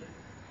expression.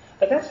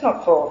 But that's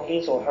not for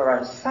his or her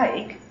own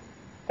sake.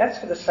 That's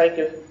for the sake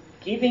of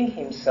giving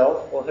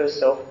himself or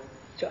herself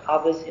to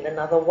others in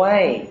another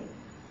way.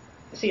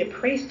 You see, a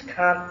priest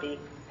can't be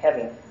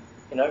having,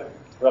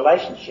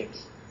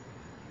 relationships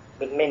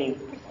with many,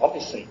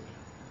 obviously.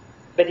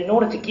 But in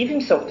order to give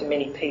himself to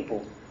many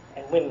people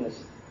and women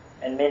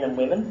and men and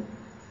women,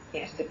 he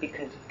has to be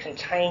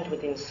contained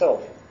within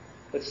himself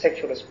with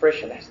sexual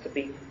expression. It has to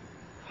be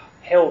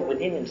held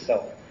within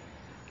himself.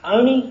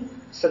 Only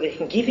so that he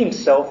can give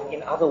himself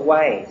in other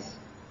ways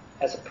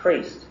as a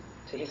priest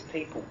to his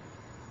people.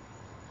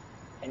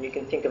 And you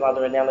can think of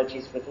other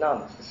analogies with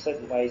nuns. There's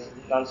certain ways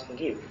that nuns can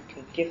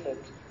give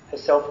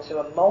herself to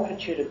a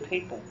multitude of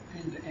people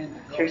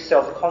through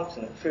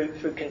self-continence,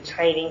 through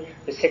containing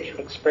the sexual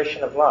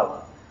expression of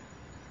love.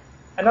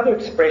 Another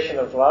expression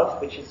of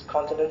love, which is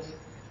continence,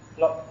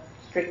 not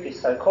strictly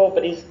so called,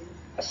 but is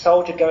a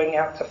soldier going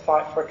out to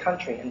fight for a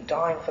country and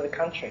dying for the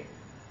country.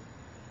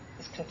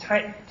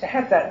 To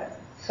have that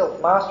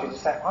self-mastery, to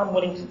say, I'm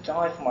willing to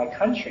die for my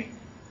country,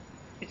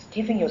 it's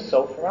giving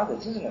yourself for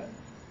others, isn't it?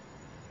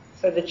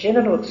 So the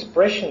genital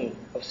expression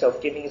of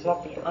self-giving is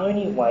not the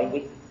only way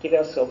we give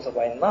ourselves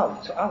away in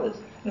love to others.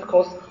 And of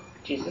course,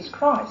 Jesus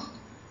Christ,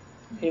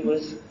 who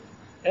was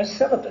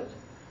celibate,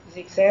 is the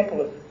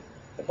example of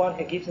the one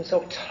who gives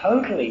himself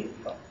totally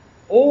for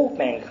all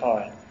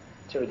mankind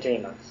to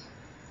redeem us.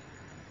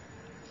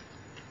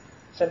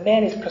 So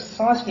man is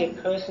precisely a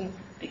person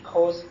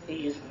because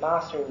he is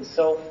master of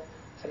himself,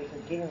 so he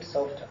can give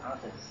himself to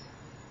others.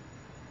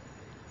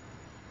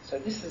 So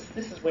this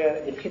is where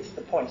it hits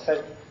the point.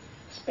 So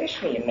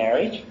especially in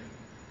marriage,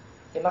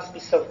 there must be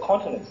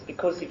self-continence,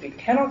 because if you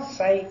cannot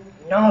say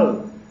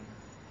no,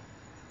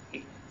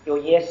 your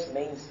yes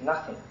means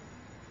nothing.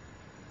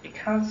 You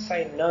can't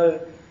say no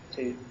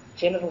to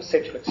genital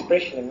sexual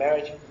expression in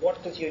marriage.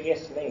 What does your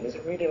yes mean? Is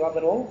it really love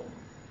at all?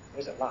 Or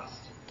is it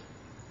lust?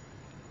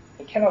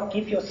 You cannot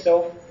give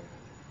yourself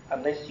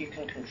unless you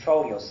can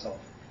control yourself.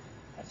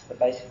 That's the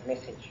basic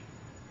message.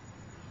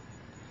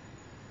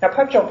 Now,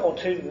 Pope John Paul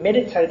II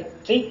meditated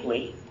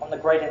deeply on the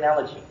great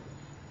analogy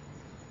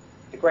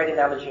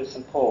of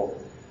St. Paul.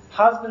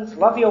 Husbands,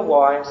 love your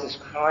wives as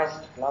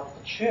Christ loved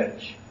the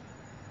church.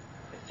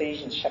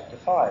 Ephesians chapter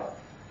 5.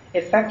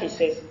 In fact, he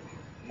says,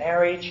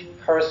 marriage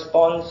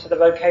corresponds to the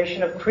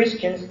vocation of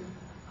Christians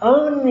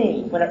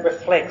only when it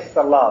reflects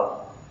the love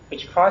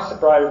which Christ the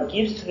bridegroom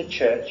gives to the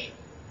church's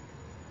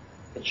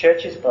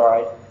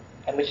bride,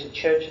 and which the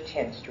church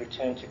attempts to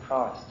return to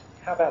Christ.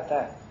 How about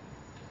that?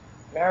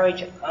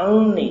 Marriage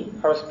only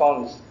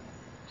corresponds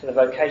to the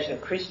vocation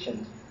of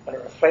Christians when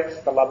it reflects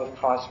the love of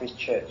Christ for his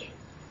church.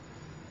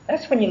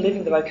 That's when you're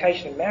living the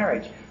vocation of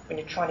marriage, when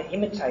you're trying to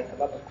imitate the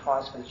love of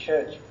Christ for the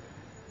church.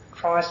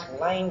 Christ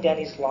laying down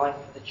his life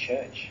for the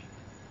church.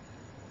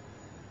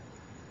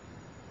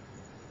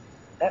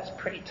 That's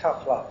pretty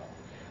tough love.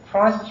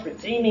 Christ's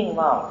redeeming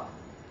love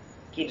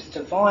gives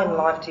divine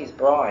life to his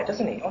bride,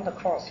 doesn't he? On the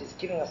cross, he's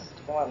giving us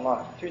divine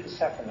life through the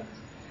sacraments.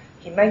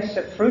 He makes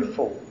her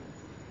fruitful,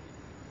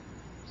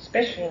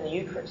 especially in the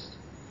Eucharist,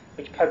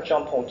 which Pope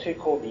John Paul II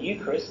called the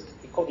Eucharist.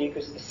 He called the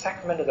Eucharist the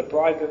sacrament of the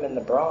bridegroom and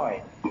the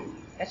bride.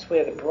 That's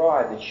where the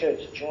bride, the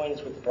church,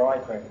 joins with the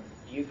bridegroom,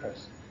 the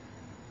Eucharist.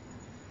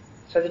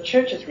 So the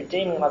church's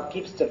redeeming love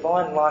gives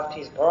divine life to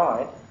his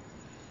bride.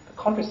 The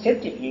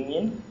contraceptive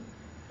union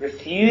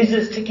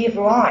refuses to give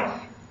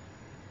life.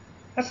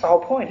 That's the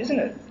whole point, isn't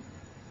it?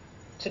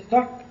 To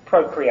not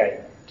procreate,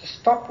 to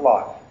stop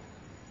life.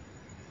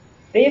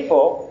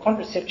 Therefore,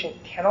 contraception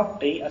cannot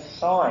be a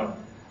sign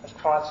of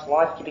Christ's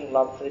life-giving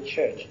love for the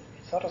church.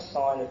 It's not a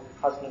sign of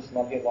husbands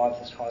love your wives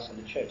as Christ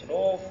loved the church. It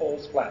all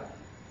falls flat.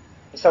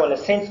 And so in a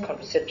sense,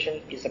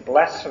 contraception is a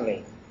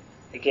blasphemy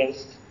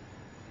against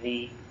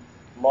the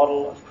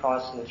model of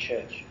Christ and the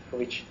church, for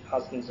which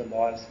husbands and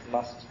wives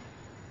must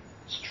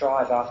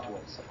strive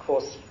afterwards. Of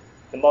course,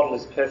 the model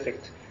is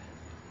perfect.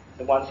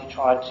 the ones who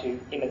try to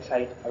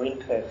imitate are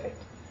imperfect.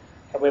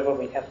 However,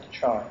 we have to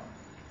try.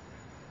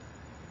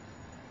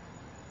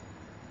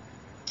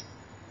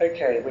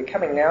 Okay, we're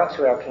coming now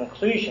to our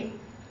conclusion.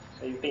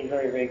 So you've been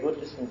very, very good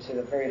listening to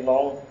the very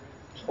long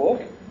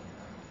talk.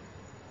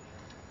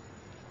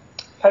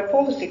 Pope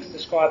Paul VI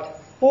described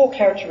 4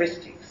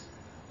 characteristics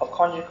of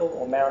conjugal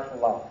or marital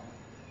love.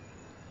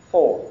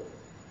 4.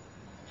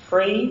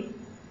 Free,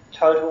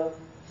 total,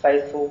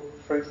 faithful,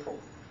 fruitful.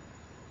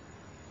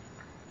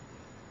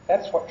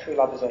 That's what true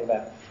love is all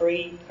about.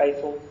 Free,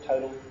 faithful,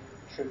 total,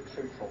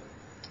 fruitful.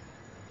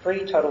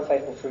 Free, total,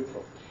 faithful,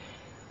 fruitful.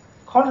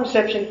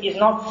 Contraception is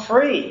not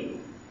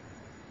free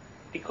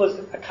because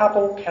a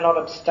couple cannot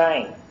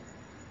abstain,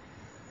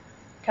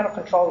 cannot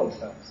control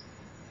themselves.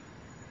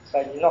 So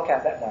you knock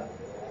out that one.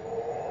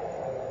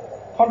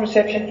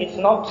 Contraception is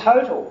not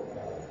total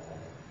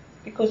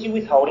because you're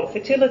withholding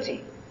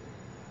fertility.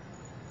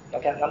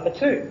 Knock out number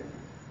 2.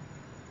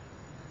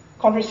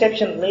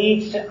 Contraception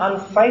leads to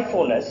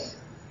unfaithfulness,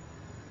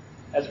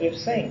 as we've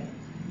seen,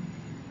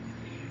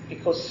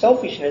 because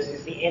selfishness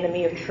is the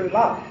enemy of true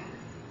love.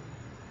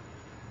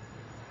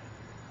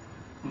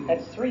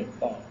 That's 3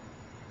 gone.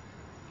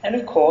 And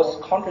of course,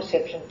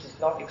 contraception does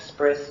not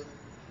express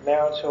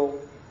marital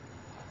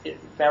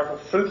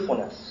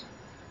fruitfulness.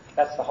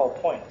 That's the whole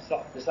point.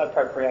 There's no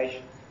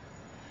procreation.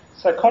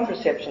 So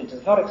contraception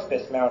does not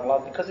express marital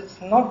love because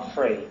it's not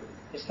free,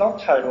 it's not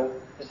total,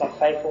 it's not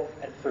faithful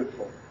and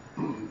fruitful.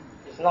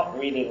 It's not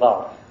really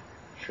love,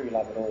 true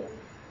love at all.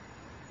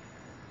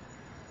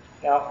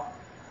 Now,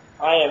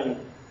 I am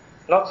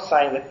not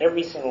saying that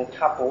every single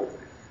couple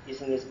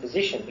is in this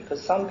position,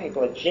 because some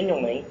people are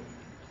genuinely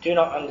do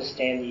not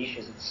understand the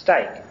issues at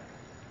stake,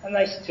 and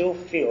they still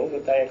feel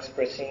that they're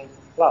expressing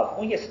love.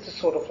 Well, yes, it's a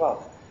sort of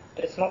love,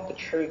 but it's not the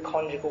true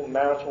conjugal,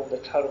 marital, the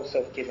total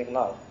self-giving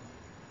love.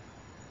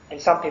 And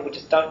some people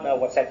just don't know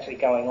what's actually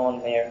going on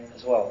there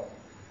as well.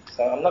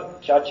 So I'm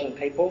not judging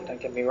people,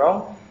 don't get me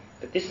wrong,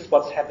 but this is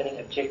what's happening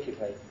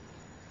objectively.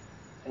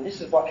 And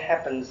this is what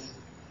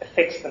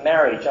affects the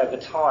marriage over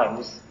time,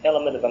 this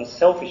element of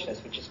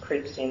unselfishness which just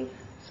creeps in,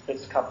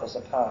 splits couples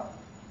apart.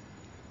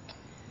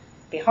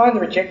 Behind the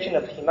rejection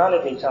of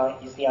Humanae Vitae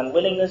is the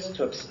unwillingness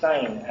to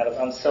abstain out of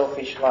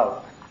unselfish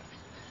love.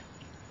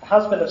 The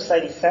husband of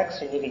Sadie Sachs,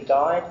 who nearly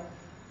died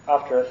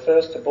after her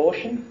first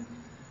abortion,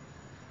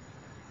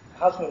 the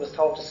husband was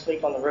told to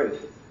sleep on the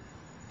roof.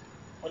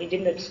 Well, he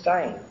didn't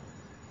abstain,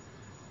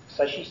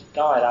 so she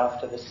died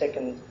after the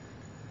second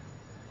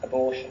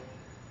abortion.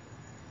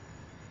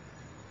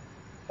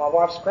 My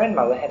wife's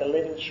grandmother had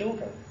 11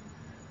 children,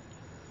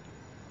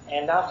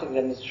 and after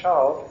having this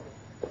child,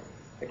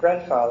 the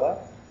grandfather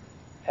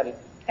had an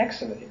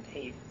accident.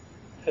 He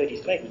hurt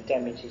his leg, he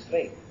damaged his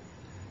leg,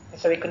 and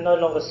so he could no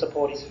longer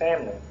support his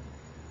family.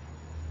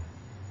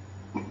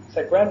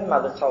 So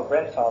grandmother told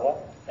grandfather,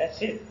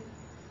 that's it.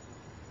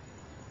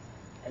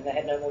 And they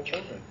had no more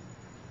children.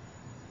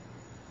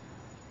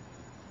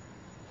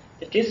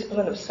 The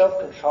discipline of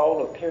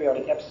self-control, of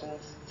periodic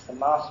abstinence, is the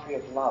mastery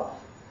of love,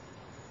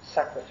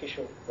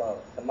 sacrificial love,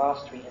 the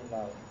mastery in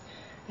love.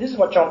 This is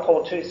what John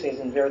Paul II says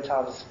in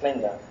Veritatis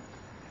Splendor.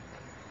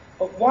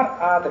 But what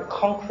are the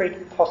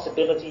concrete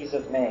possibilities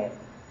of man?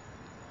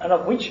 And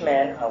of which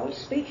man are we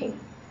speaking?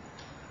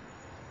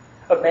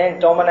 Of man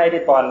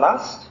dominated by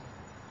lust,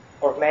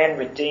 or of man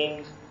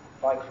redeemed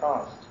by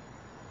Christ?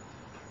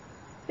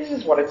 This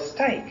is what at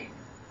stake,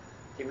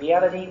 the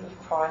reality of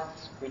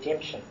Christ's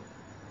redemption.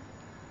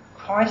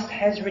 Christ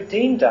has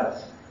redeemed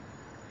us.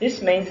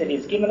 This means that he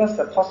has given us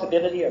the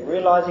possibility of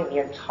realising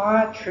the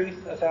entire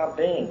truth of our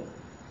being.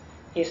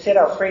 He has set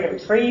our freedom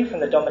free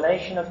from the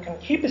domination of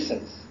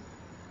concupiscence.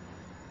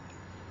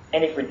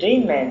 And if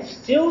redeemed man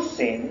still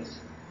sins,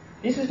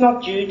 this is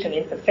not due to an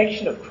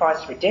imperfection of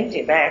Christ's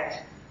redemptive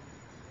act,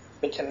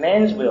 but to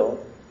man's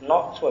will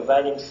not to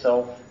avail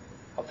himself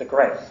of the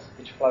grace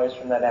which flows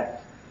from that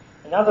act.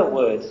 In other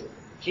words,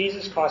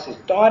 Jesus Christ has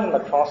died on the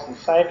cross and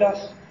saved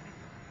us,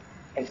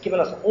 and has given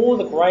us all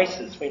the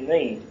graces we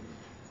need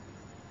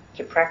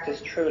to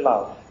practice true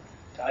love,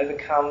 to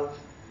overcome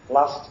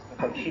lust and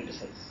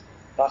concupiscence,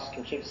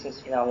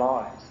 concupiscence in our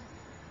lives.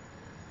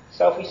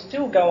 So if we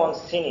still go on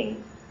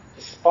sinning,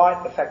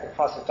 despite the fact that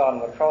Christ has died on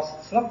the cross,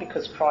 it's not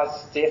because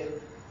Christ's death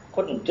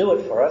couldn't do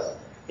it for us,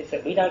 it's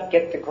that we don't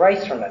get the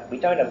grace from it. We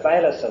don't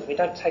avail ourselves. We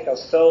don't take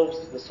ourselves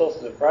to the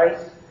sources of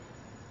grace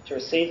to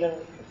receive them,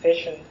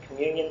 confession,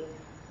 communion,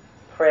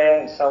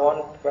 prayer and so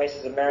on,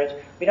 graces of marriage.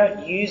 We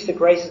don't use the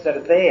graces that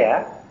are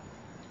there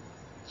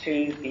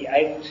to be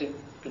able to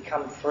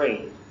become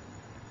free,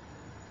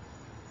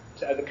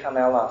 to overcome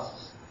our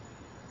lusts.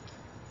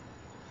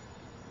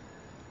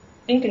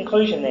 In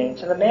conclusion then,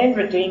 to the man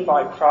redeemed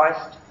by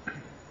Christ,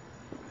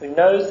 who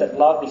knows that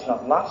love is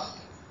not lust,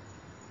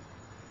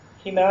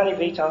 Humanae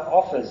Vitae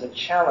offers a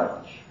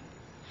challenge,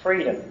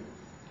 freedom,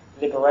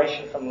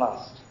 liberation from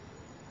lust,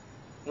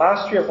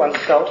 mastery of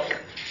oneself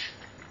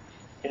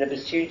in the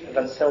pursuit of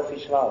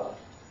unselfish love.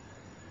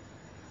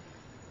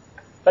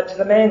 But to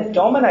the man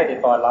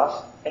dominated by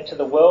lust and to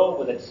the world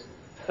with its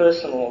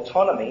personal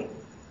autonomy,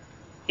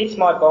 It's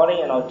my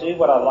body and I'll do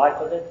what I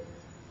like with it.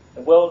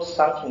 The world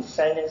sunk in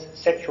Satan's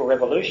sexual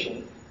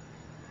revolution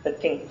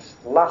that thinks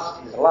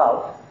lust is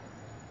love,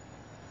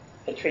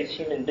 that treats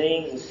human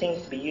beings as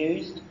things to be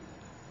used,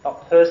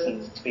 not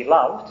persons to be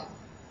loved.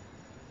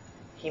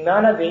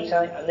 Humanae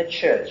Vitae and the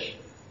Church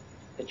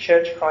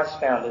Christ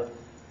founded,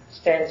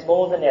 stands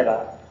more than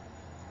ever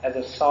as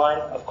a sign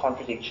of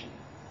contradiction.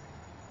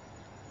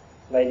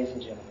 Ladies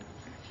and gentlemen.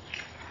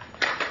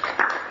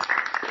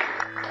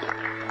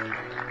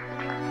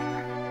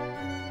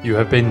 You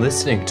have been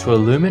listening to a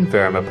Lumen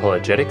Verum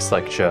Apologetics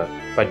lecture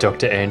by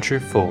Dr. Andrew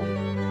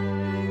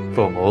Fung.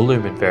 For more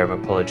Lumen Verum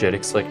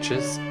Apologetics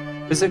lectures,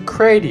 visit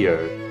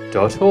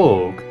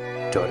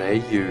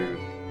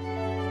cradio.org.au.